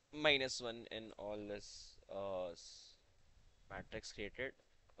minus 1 in all this matrix created,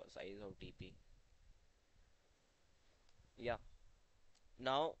 size of DP. Yeah,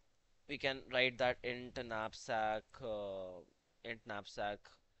 now we can write that int knapsack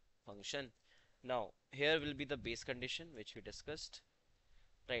function. Now here will be the base condition which we discussed,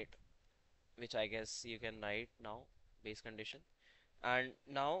 right? Which I guess you can write now, base condition. And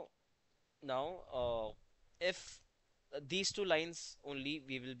now if these two lines only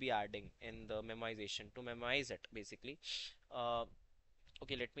we will be adding in the memoization to memorize it basically. Uh,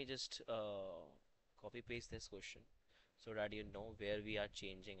 okay, let me just copy paste this question so that you know where we are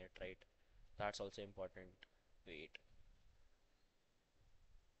changing it, right? That's also important. Wait,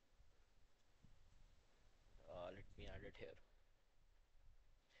 let me add it here,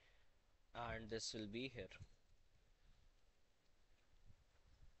 and this will be here.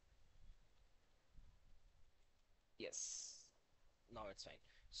 Yes, now it's fine.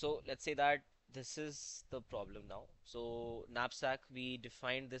 So let's say that this is the problem now. So knapsack, we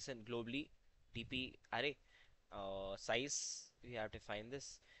defined this in globally DP array. Size, we have defined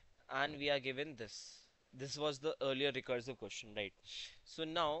this, and we are given this. This was the earlier recursive question, right? So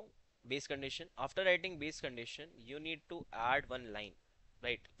now base condition. After writing base condition, you need to add one line,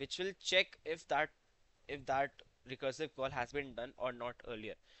 right? Which will check if that recursive call has been done or not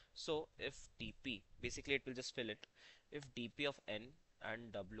earlier. So if dp, basically it will just fill it. If dp of n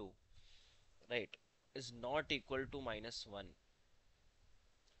and w, right, is not equal to minus 1,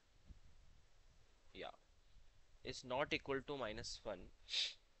 yeah, is not equal to minus 1,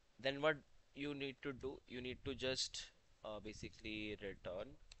 then what you need to do, you need to just basically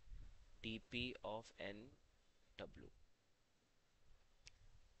return dp of n w,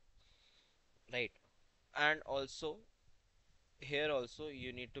 right? And also here also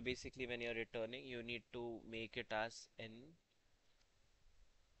you need to basically, when you're returning, you need to make it as n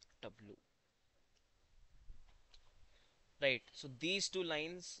w, right? So these two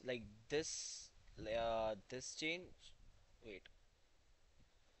lines, like this change, wait,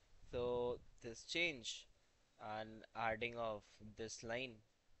 so this change and adding of this line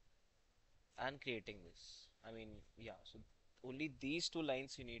and creating this, I mean, yeah, so only these two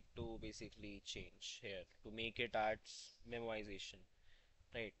lines you need to basically change here to make it as memoization,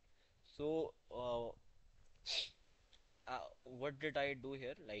 right? So what did I do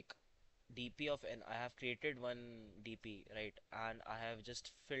here? Like dp of n, I have created one dp, right? And I have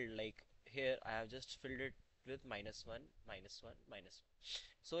just filled, like here I have just filled it with minus 1, minus 1, minus 1.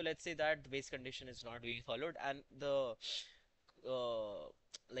 So let's say that the base condition is not being followed, and the uh,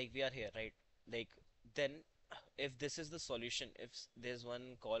 like we are here, right? Like then if this is the solution, if there's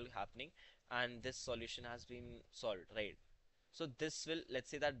one call happening and this solution has been solved, right? So this will, let's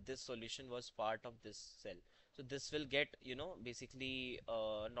say that this solution was part of this cell. So this will get, basically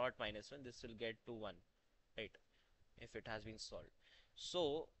not minus 1, this will get to 1, right? If it has been solved.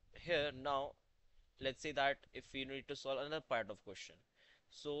 So here now, let's say that if we need to solve another part of question,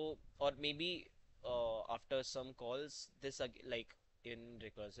 so or maybe after some calls, like in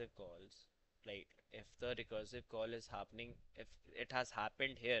recursive calls, like if the recursive call is happening, if it has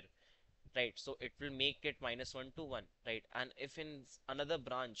happened here, right, so it will make it minus 1 to 1, right? And if in another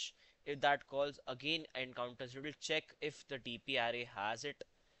branch, if that calls again encounters, it will check if the DP array has it.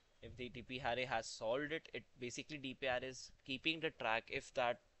 If the DP array has solved it, it basically DP array is keeping the track if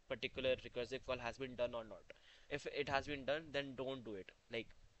that particular recursive call has been done or not. If it has been done, then don't do it. Like,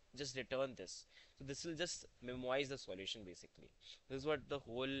 just return this. So this will just memorize the solution basically. This is what the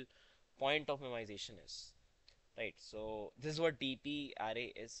whole point of memoization is. Right, so this is what DP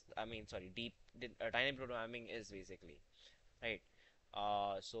array is. I mean, sorry, dynamic programming is basically. Right.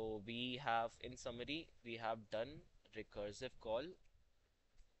 So we have, in summary, we have done recursive call,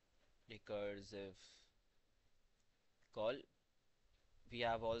 recursive call. We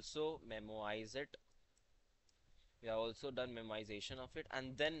have also memoized it. We have also done memoization of it,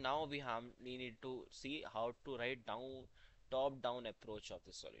 and then now we need to see how to write down top-down approach of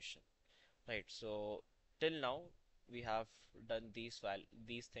the solution. Right. So till now we have done these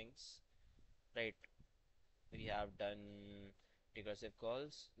things. Right. We have done recursive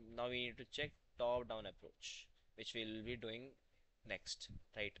calls. Now we need to check top-down approach, which we'll be doing next,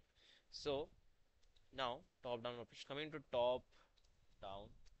 right? So now top-down approach. Coming to top-down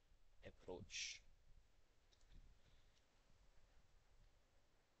approach.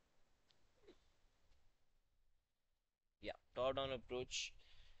 Yeah, top-down approach.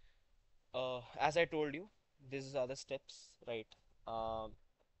 As I told you, these are the steps, right? Um,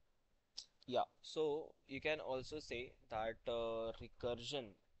 yeah. So you can also say that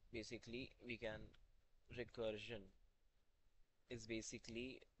recursion, basically, we can recursion is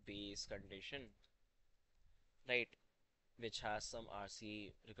basically base condition, right? Which has some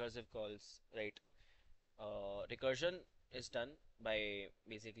RC recursive calls, right? Recursion is done by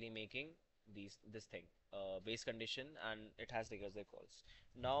basically making this thing, base condition, and it has recursive calls.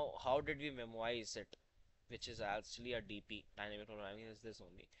 Now, how did we memorize it? Which is actually a DP, dynamic programming is this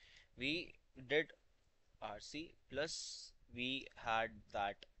only. We did RC plus we had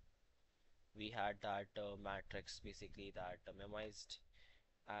that matrix, basically that memoized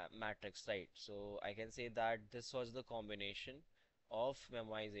matrix, right? So I can say that this was the combination of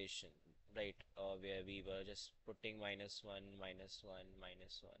memoization, right? Where we were just putting minus 1, minus 1,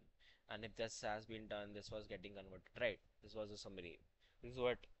 minus 1. And if this has been done, this was getting converted, right? This was a summary. This is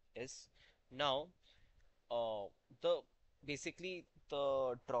what is. Now, uh, the basically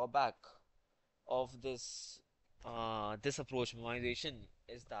the drawback of this approach, memoization,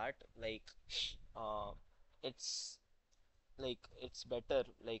 is that like uh, it's it's better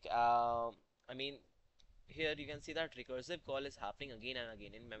I mean, here you can see that recursive call is happening again and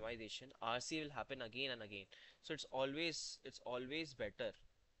again. In memoization, RC will happen again and again. So it's always better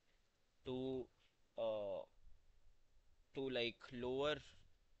to uh, like lower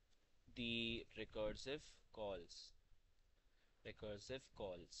the recursive calls,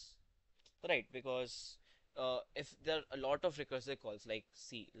 right? Because if there are a lot of recursive calls, like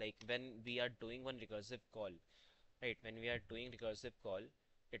see, like when we are doing one recursive call, right? When we are doing recursive call,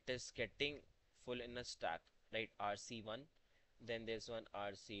 it is getting full in a stack, right? RC1, then there's one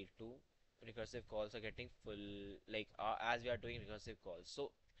RC2. Recursive calls are getting full, like as we are doing recursive calls.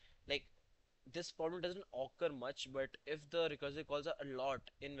 So like this problem doesn't occur much, but if the recursive calls are a lot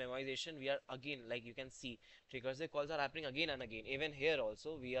in memoization, we are again, like you can see, recursive calls are happening again and again. Even here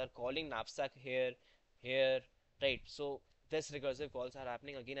also we are calling knapsack here, here, right? So this recursive calls are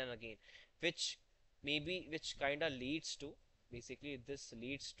happening again and again, which which kind of leads to, basically this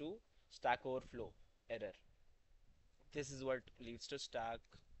leads to stack overflow error. This is what leads to stack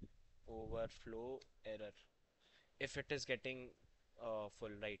overflow error if it is getting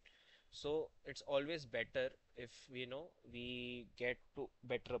full, right? So it's always better if we get to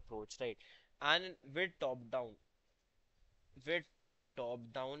better approach, right? And with top down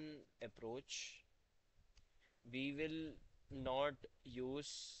approach, we will not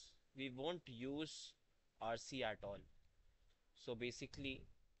use we won't use RC at all. So basically,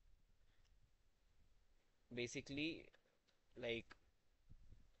 like,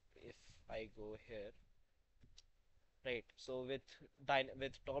 if I go here, right? So with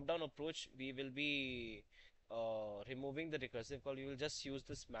top-down approach, we will be removing the recursive call. We will just use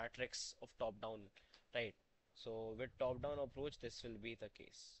this matrix of top-down, right? So with top-down approach, this will be the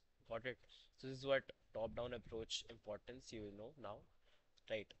case. Got it? So this is what top-down approach importance you will know now,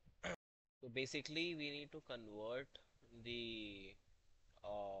 right? So basically, we need to convert the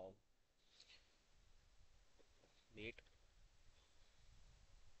uh, wait,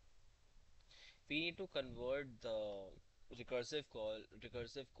 we need to convert the recursive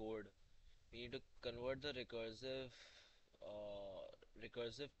code. We need to convert the recursive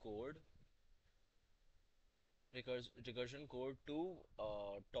code, recursion code to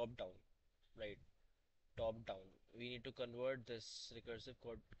top down, right? Top down. We need to convert this recursive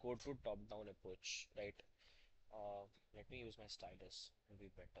code to top down approach, right? Uh, Let me use my stylus. It'll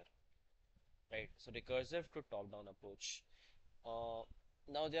be better, right? So recursive to top down approach. Uh,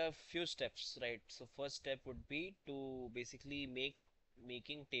 Now there are few steps, right? So first step would be to basically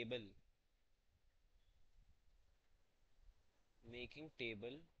making table, making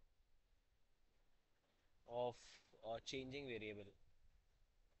table of changing variable.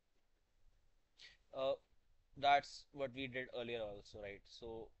 Uh, that's what we did earlier also, right?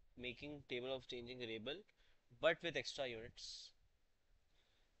 So making table of changing variable, but with extra units,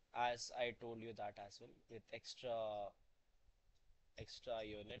 as I told you that as well, with extra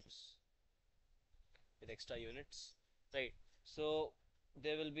units, extra units, right? So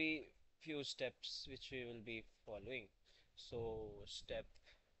there will be few steps which we will be following. So step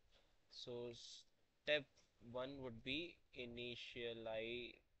one would be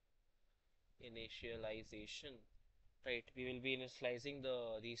initialization, right? We will be initializing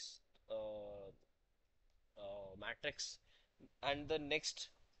these uh, matrix, and the next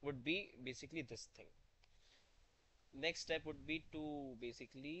would be basically this thing. Next step would be to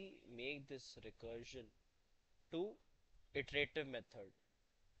basically make this recursion to iterative method.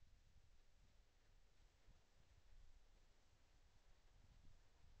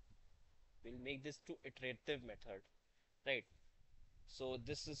 We'll make this to iterative method, right? So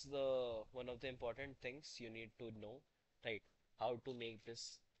this is the one of the important things you need to know, right? How to make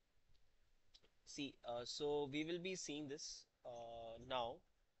this. See, so we will be seeing this now.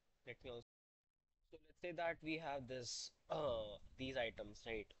 Let me also. So let's say that we have this these items,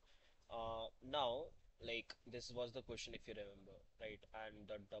 right? Now, like this was the question if you remember, right? And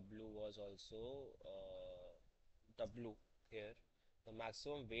the W was also W here, the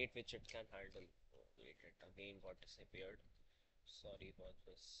maximum weight which it can handle. Oh, wait, it again got disappeared. Sorry for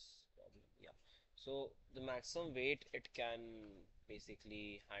this problem. Yeah. So the maximum weight it can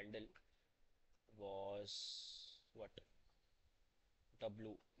basically handle was what?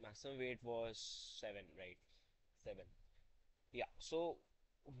 W. Maximum weight was 7, right? 7. Yeah. So,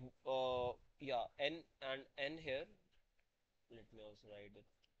 yeah, N here. Let me also write it.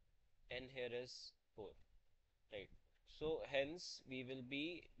 N here is 4, right? So hence we will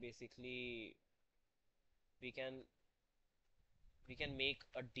be basically we can we can make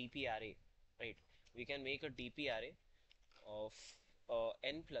a DP array, right? We can make a DP array of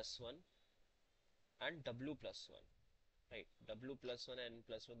N plus 1 and W plus 1, right? W plus 1 and N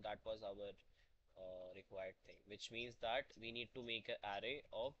plus 1, that was our required thing, which means that we need to make an array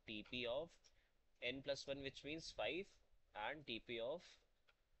of TP of N plus 1, which means 5, and TP of,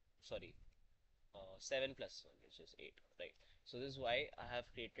 sorry, 7 plus 1, which is 8, right? So this is why I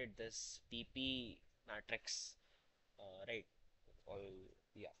have created this TP matrix, right? All,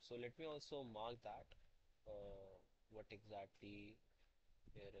 yeah. So let me also mark that. What exactly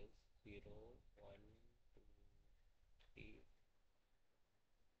here is 0, 1, 2, 3,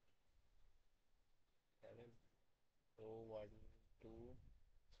 7. So 1, 2,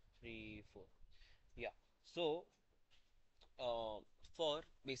 3, 4. Yeah. So for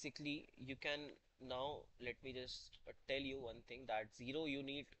basically you can now let me just tell you one thing that 0 you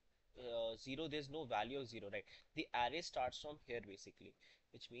need 0 there's no value of 0, right? The array starts from here basically,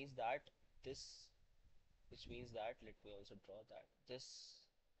 which means that this let me also draw that this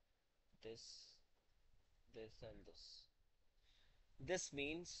this and this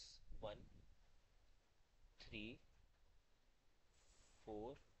means 1, 3,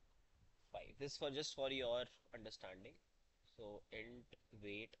 4, 5. This for just for your understanding. So int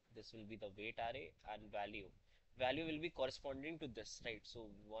weight, this will be the weight array, and value will be corresponding to this, right? So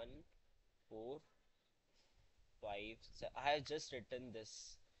 1, 4, 5. So I have just written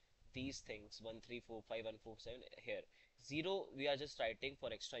these things 1, 3, 4, 5, 1, 4, 7 here. 0 we are just writing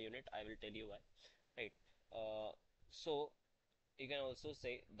for extra unit. I will tell you why, right? So you can also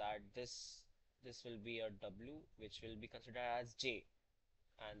say that this will be a W, which will be considered as J,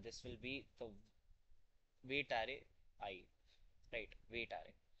 and this will be the weight array I, right? Weight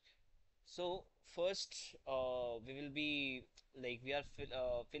array. So first, we will be like we are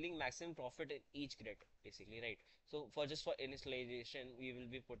filling maximum profit in each grid basically, right? So for just for initialization, we will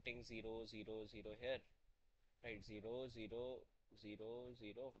be putting 0 0 0 here, right? 0 0 0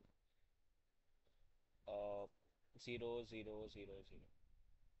 0 uh 0 0 0 0.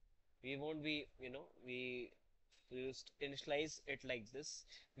 We won't be, we just initialize it like this.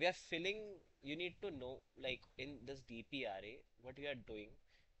 We are filling, you need to know, like in this DP array, what we are doing,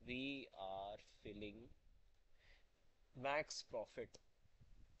 we are filling max profit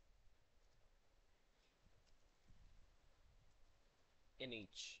in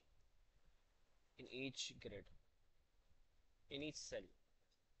each grid, in each cell,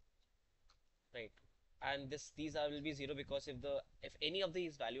 right? And these are will be zero, because if any of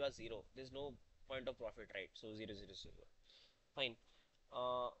these value are zero, there's no point of profit, right? So 0 0 0. Fine.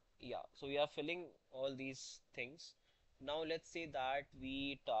 Uh, yeah. So we are filling all these things. Now let's say that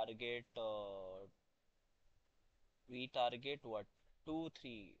we target what, 2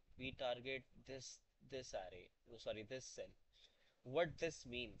 3, we target this array, no, sorry, this cell. What this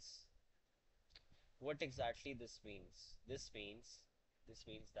means, what exactly this means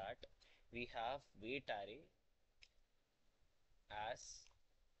that we have weight array as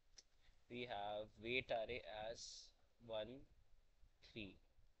we have weight array as 1 3,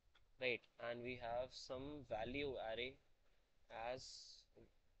 right? And we have some value array as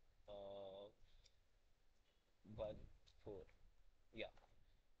uh, 1 4. Yeah,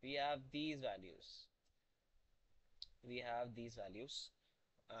 we have these values,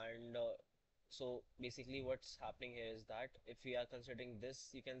 and so basically what's happening here is that if we are considering this,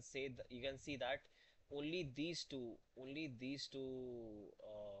 you can see that only these two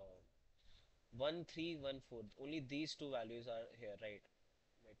 1 3 1 4, only these two values are here, right?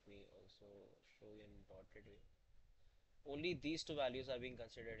 Let me also show you in dotted way. Only these two values are being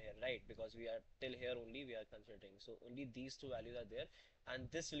considered here, right? Because we are till here only we are considering, so only these two values are there,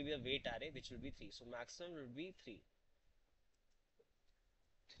 and this will be a weight array which will be 3, so maximum will be 3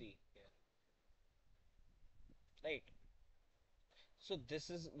 3 here, right? So this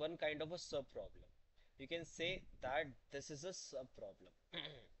is one kind of a sub problem. You can say that this is a sub problem.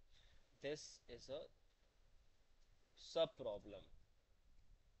 This is a sub problem.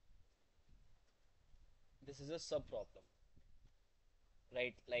 This is a sub problem,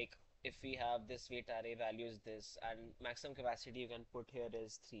 right? Like if we have this weight array values this, and maximum capacity you can put here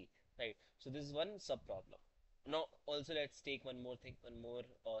is 3, right? So this is one sub problem. Now also let's take one more thing, one more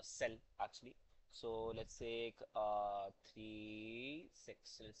cell actually. So let's take 3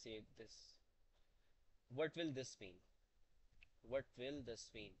 6. Let's say this. What will this mean? What will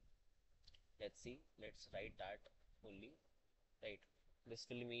this mean? Let's see. Let's write that fully. Right. This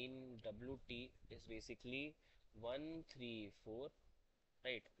will mean WT is basically 1 3 4.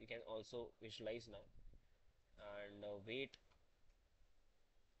 Right. You can also visualize now. And weight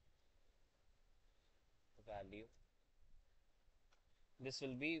value. This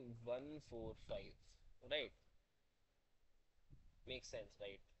will be 1 4 5. Right. Makes sense,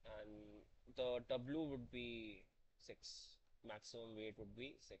 right? And the W would be 6. Maximum weight would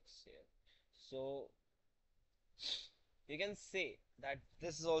be 6 here. So you can say that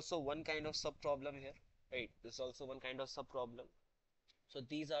this is also one kind of sub problem here, right? This is also one kind of sub problem. So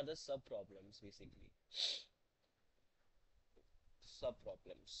these are the sub problems basically. Sub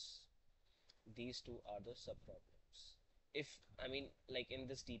problems. These two are the sub problems. If I mean, like in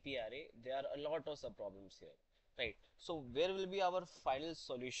this TP array, there are a lot of sub problems here, right? So where will be our final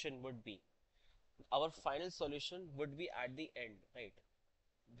solution would be? Our final solution would be at the end, right?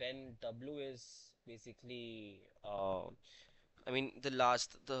 When W is basically I mean the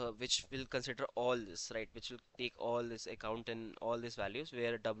last, the which will consider all this, right? Which will take all this account and all these values,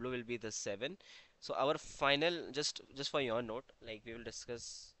 where W will be the 7. So our final, just for your note, like we will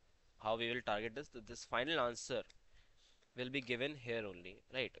discuss how we will target this. This final answer will be given here only,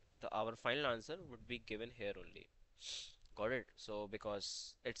 right? Our final answer would be given here only. Got it? So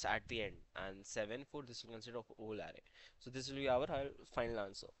because it's at the end, and 7 4, this will consider of whole array. So this will be our final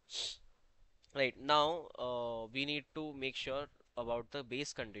answer. Right now, we need to make sure about the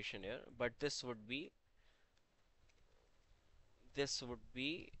base condition here, but this would be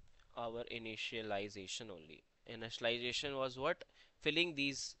our initialization only. Initialization was what? Filling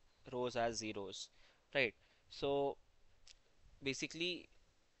these rows as zeros, right? So basically,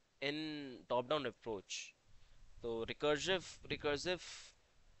 in top-down approach, so recursive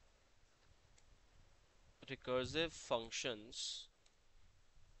functions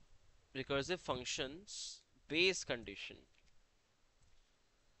recursive functions base condition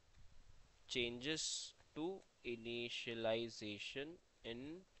changes to initialization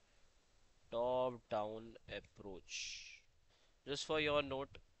in top down approach. Just for your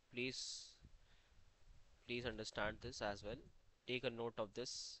note, please please understand this as well. Take a note of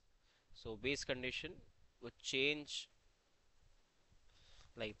this. So base condition would change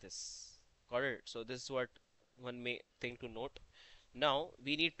like this. Got it? So this is what one may thing to note. Now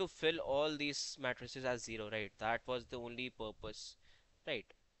we need to fill all these matrices as zero, right? That was the only purpose, right?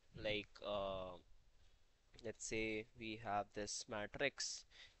 Like let's say we have this matrix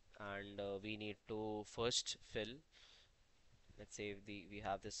and we need to first fill. Let's say we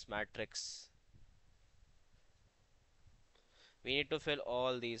have this matrix. We need to fill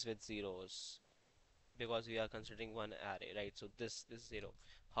all these with zeros because we are considering one array, right? So this zero.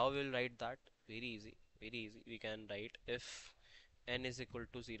 How we'll write that? Very easy, very easy. We can write if n is equal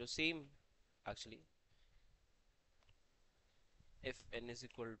to 0, same actually. If n is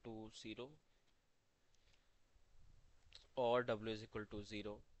equal to 0 or w is equal to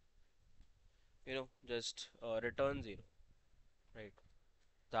 0, just return 0, right?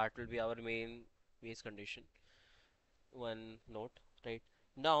 That will be our main base condition. One note, right?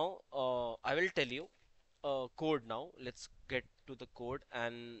 Now I will tell you code. Now let's get to the code,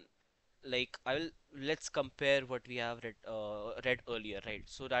 and like I will let's compare what we have read earlier, right?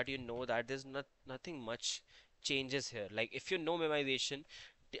 So that you know that there's nothing much changes here. Like if you know memoization,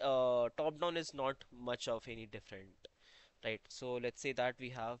 top down is not much of any different, right? So let's say that we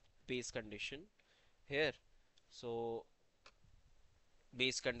have base condition here. So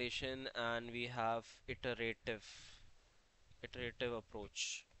base condition, and we have iterative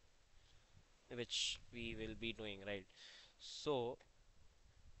approach, which we will be doing, right? So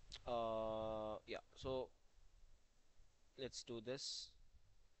yeah, so let's do this.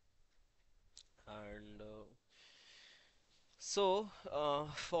 And for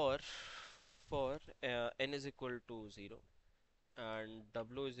n is equal to 0 and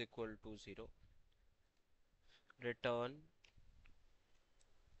w is equal to 0, return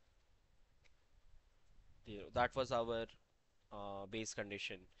 0. That was our base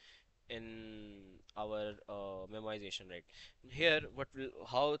condition in our memoization, right? Here,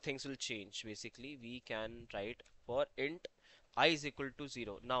 how things will change. Basically, we can write for int I is equal to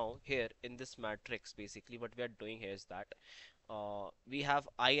 0. Now, here in this matrix, basically, what we are doing here is that we have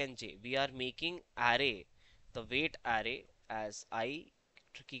I and j. We are making array, the weight array as I,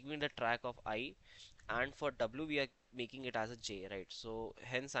 keeping the track of I, and for w we are making it as a j, right? So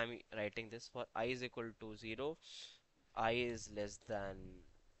hence I'm writing this for I is equal to 0, I is less than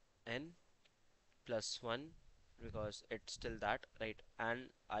n plus 1 because it's still that, right? And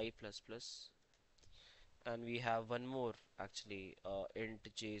I plus plus, and we have one more actually, int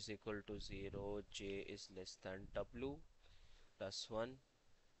j is equal to 0, j is less than w plus 1.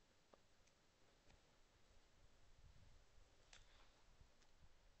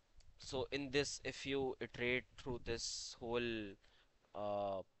 So in this, if you iterate through this whole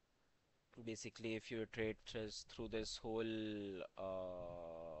uh, basically if you iterate through this whole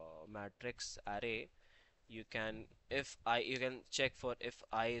matrix array, you can, if I, you can check for if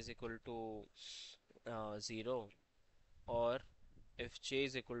I is equal to 0, or if j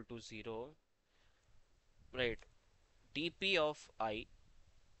is equal to 0, right? dp of I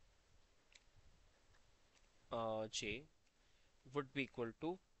j would be equal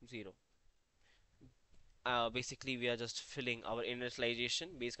to 0. Basically we are just filling our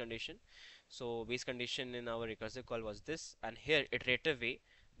initialization base condition. So base condition in our recursive call was this, and here iterative way,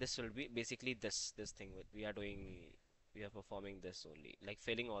 this will be basically this thing we are doing. We are performing this only, like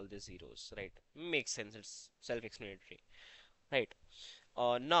filling all the zeros, right? Makes sense, it's self-explanatory, right?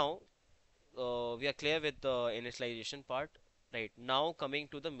 Now we are clear with the initialization part, right? Now coming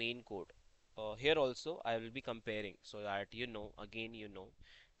to the main code, here also I will be comparing so that again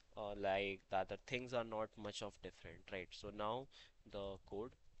like the other things are not much of different, right? So now the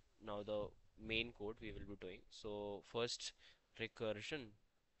code, now the main code we will be doing. So first recursion,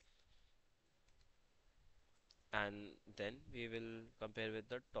 and then we will compare with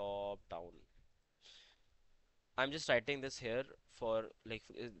the top down. I'm just writing this here for like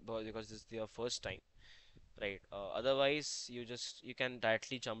because this is your first time, right? Otherwise you can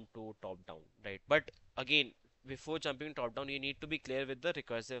directly jump to top down, right? But again, before jumping top down, you need to be clear with the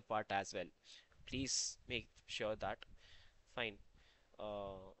recursive part as well. Please make sure that. Fine.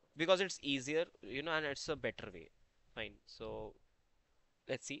 Because it's easier, and it's a better way. Fine. So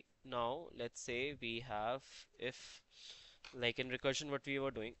let's see. Now let's say we have, if like in recursion what we were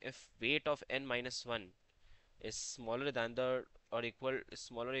doing, if weight of n minus 1 is smaller than the or equal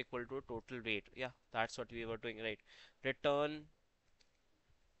smaller or equal to total weight. Yeah, that's what we were doing, right? Return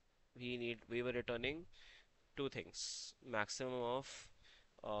we were returning two things: maximum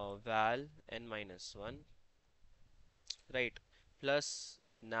of val n minus 1, right, plus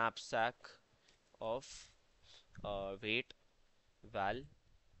knapsack of weight val.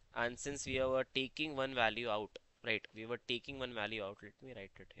 And since we were taking one value out, right, we were taking one value out. Let me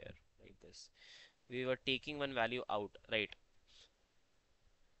write it here like this. We were taking one value out, right?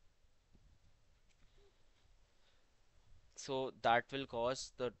 So that will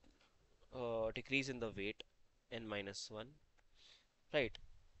cause the decrease in the weight n minus 1, right,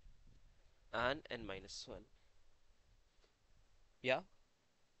 and n minus 1. Yeah,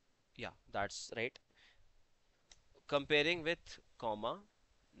 yeah, that's right. Comparing with comma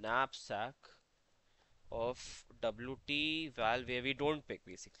knapsack of WT val where we don't pick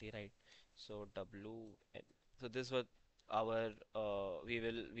basically, right? So WN. So this was our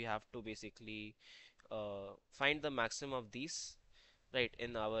we have to basically find the maximum of these, right,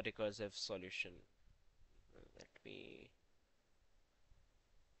 in our recursive solution. Let me,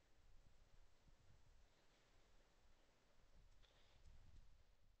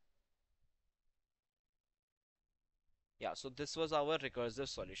 yeah, so this was our recursive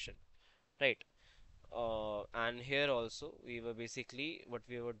solution, right? And here also we were basically what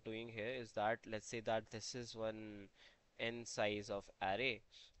we were doing here is that let's say that this is one n size of array.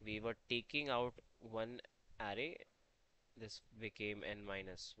 We were taking out one array. This became n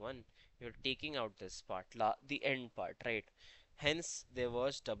minus 1. You're taking out this part, the end part, right? Hence there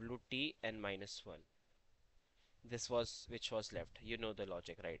was wt n minus 1. This was which was left. You know the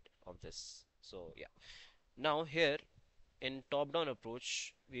logic, right, of this. So yeah. Now here in top-down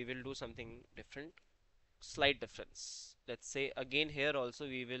approach, we will do something different, slight difference. Let's say again here also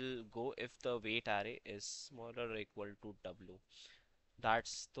we will go if the weight array is smaller or equal to w.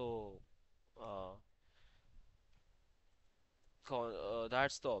 That's the uh,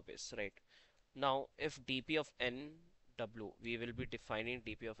 that's the obvious, right? Now if dp of n w, we will be defining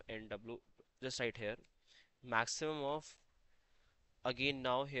dp of n w just right here. Maximum of, again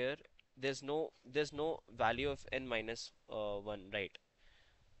now here there's no value of n minus 1, right?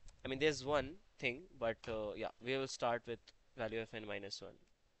 I mean there's one thing, but yeah, we will start with value of n minus 1.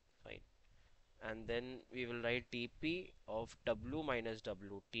 Fine. And then we will write dp of w minus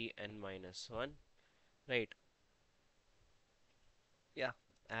wt n minus 1, right? Yeah,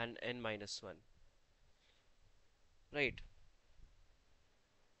 and n minus 1, right?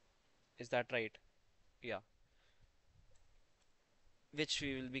 Is that right? Yeah, which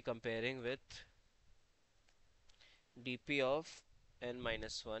we will be comparing with dp of n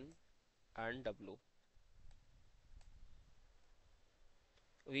minus 1 and w.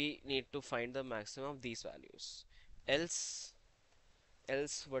 We need to find the maximum of these values. Else,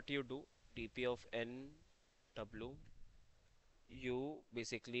 else what you do, dp of n w, you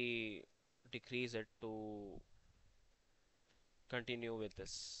basically decrease it to continue with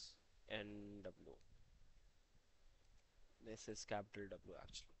this n w. This is capital W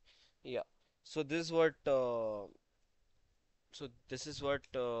actually. Yeah. So this is what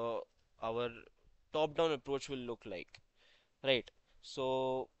our top-down approach will look like, right?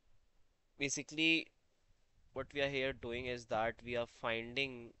 So basically, what we are here doing is that we are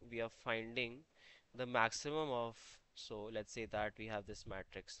finding the maximum of. So let's say that we have this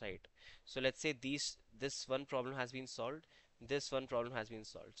matrix, right? So let's say this one problem has been solved, this one problem has been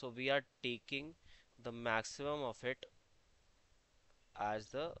solved. So we are taking the maximum of it as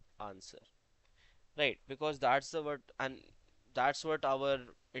the answer, right? Because that's the what, and that's what our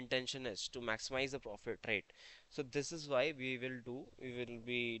intention is, to maximize the profit, right? So this is why we will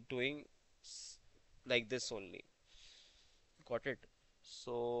be doing like this only. Got it?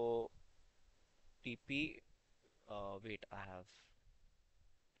 So TP, wait, I have,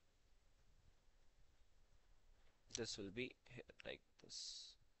 this will be here like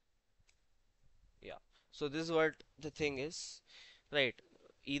this. Yeah. So this is what the thing is, right?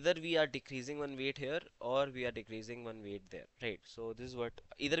 Either we are decreasing one weight here or we are decreasing one weight there, right? So this is what,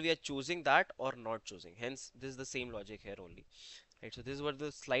 either we are choosing that or not choosing. Hence, this is the same logic here only, right? So this is what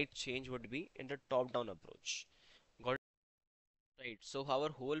the slight change would be in the top-down approach. Got it? Right. So our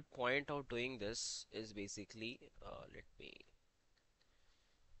whole point of doing this is basically, let me.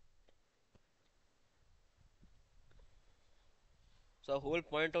 So our whole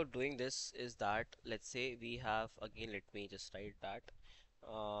point of doing this is that let's say we have, again, let me just write that.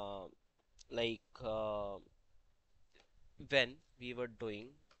 Uh, like when we were doing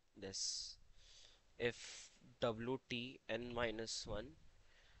this, if wt n minus 1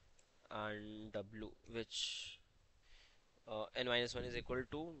 and w, which n minus 1 is equal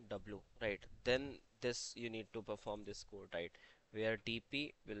to w, right, then this you need to perform this code, right? where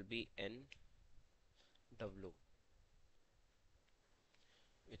dp will be n w,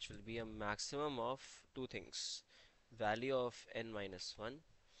 which will be a maximum of two things, value of n minus 1,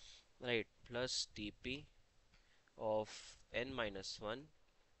 right, plus dp of n minus 1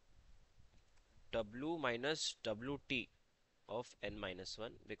 w minus wt of n minus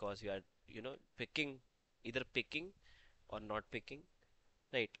 1, because we are picking, either picking or not picking,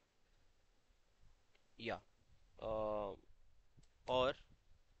 right? Yeah. uh, or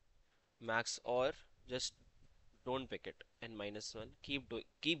max, or just don't pick it, n minus 1,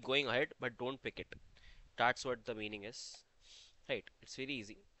 keep going ahead but don't pick it. That's what the meaning is, right? It's very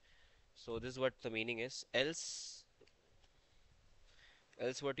easy. So this is what the meaning is. Else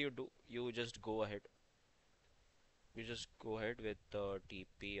what you do, you just go ahead with the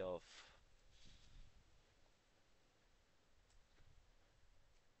dp of,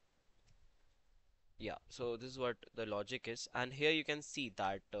 yeah. So this is what the logic is, and here you can see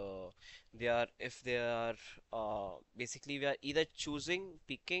that they are, if they are basically we are either choosing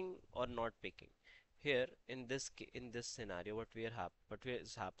picking or not picking. Here in in this scenario, what we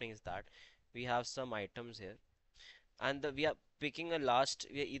is happening is that we have some items here, and we are picking a last.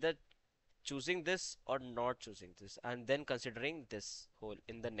 We are either choosing this or not choosing this, and then considering this whole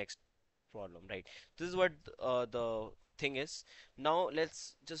in the next problem, right? This is what the thing is. Now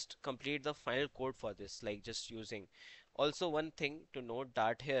let's just complete the final code for this, like just using. Also, one thing to note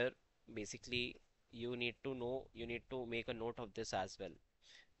that here, basically, you need to make a note of this as well,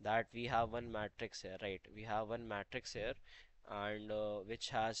 that we have one matrix here, right? We have one matrix here, and which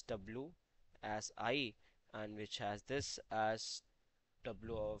has w as I, and which has this as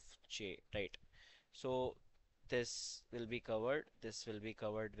w of j, right? So this will be covered, this will be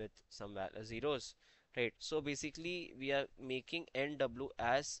covered with some zeros, right? So basically we are making nw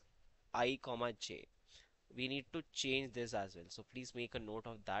as I comma j. We need to change this as well, so please make a note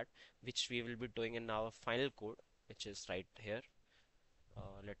of that, which we will be doing in our final code, which is right here.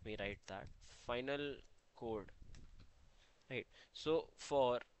 Let me write that final code, right? So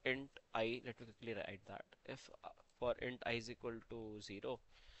for int I, let me quickly write that. If for int I is equal to 0,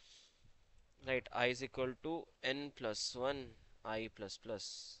 right, I is equal to n plus 1 I plus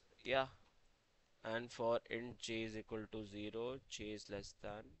plus, yeah. And for int j is equal to 0, j is less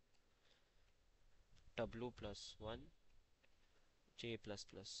than w plus 1 j plus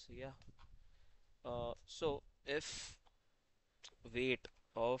plus, yeah. So if weight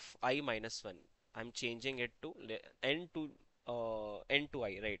of I minus 1, I'm changing it to n to n to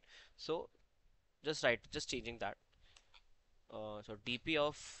I, right? So just changing that. So dp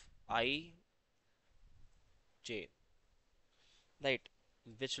of I j, right,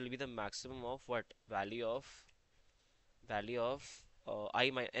 which will be the maximum of what, value of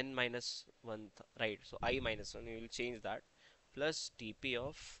n minus 1, right? So I minus 1, we will change that, plus dp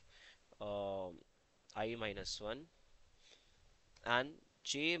of um, I minus 1 and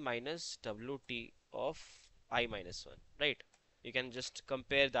j minus wt of I minus 1, right? You can just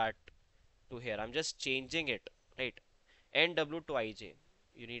compare that to here. I'm just changing it, right? nw to ij.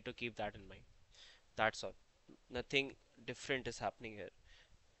 You need to keep that in mind. That's all. Nothing different is happening here.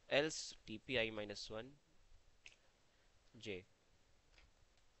 Else dp I minus 1 j.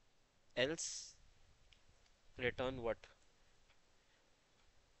 Else return what?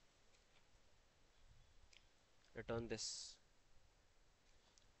 Return this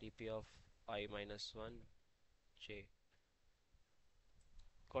dp of I minus 1 j.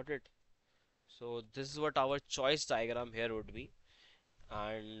 Got it? So this is what our choice diagram here would be.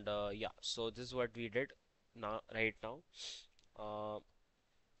 And yeah, so this is what we did now, right now. uh,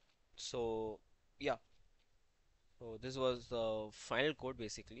 so yeah, so this was the final code,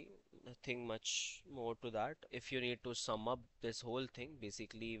 basically. Nothing much more to that. If you need to sum up this whole thing,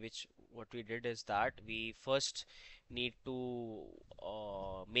 basically, which what we did is that we first need to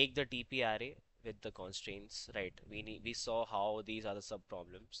make the TP array with the constraints, right? We saw how these are the sub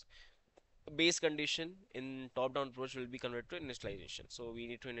problems. Base condition in top-down approach will be converted to initialization. So we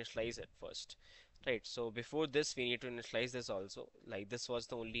need to initialize it first, right? So before this, we need to initialize this also. Like this was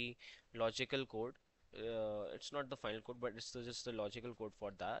the only logical code. It's not the final code, but it's just the logical code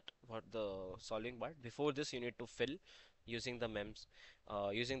for that, for the solving part. Before this, you need to fill using the mems,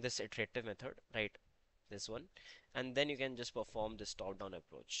 using this iterative method, right? This one, and then you can just perform this top-down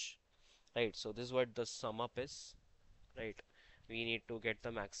approach, right? So this is what the sum up is, right? We need to get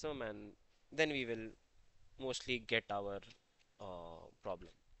the maximum, and then we will mostly get our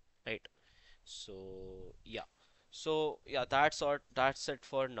problem, right? So yeah, So yeah, that's it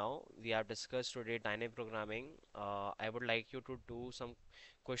for now. We have discussed today dynamic programming. I would like you to do some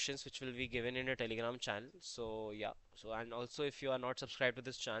questions which will be given in a Telegram channel. So yeah, so and also if you are not subscribed to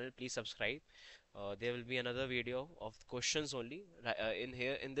this channel, please subscribe. There will be another video of questions only. In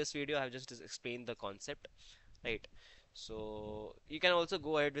here, in this video, I have just explained the concept, right? So you can also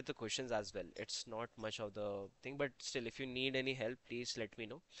go ahead with the questions as well. It's not much of the thing, but still, if you need any help, please let me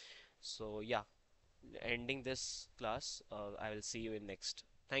know. So yeah, ending this class, I will see you in next.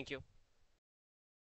 Thank you.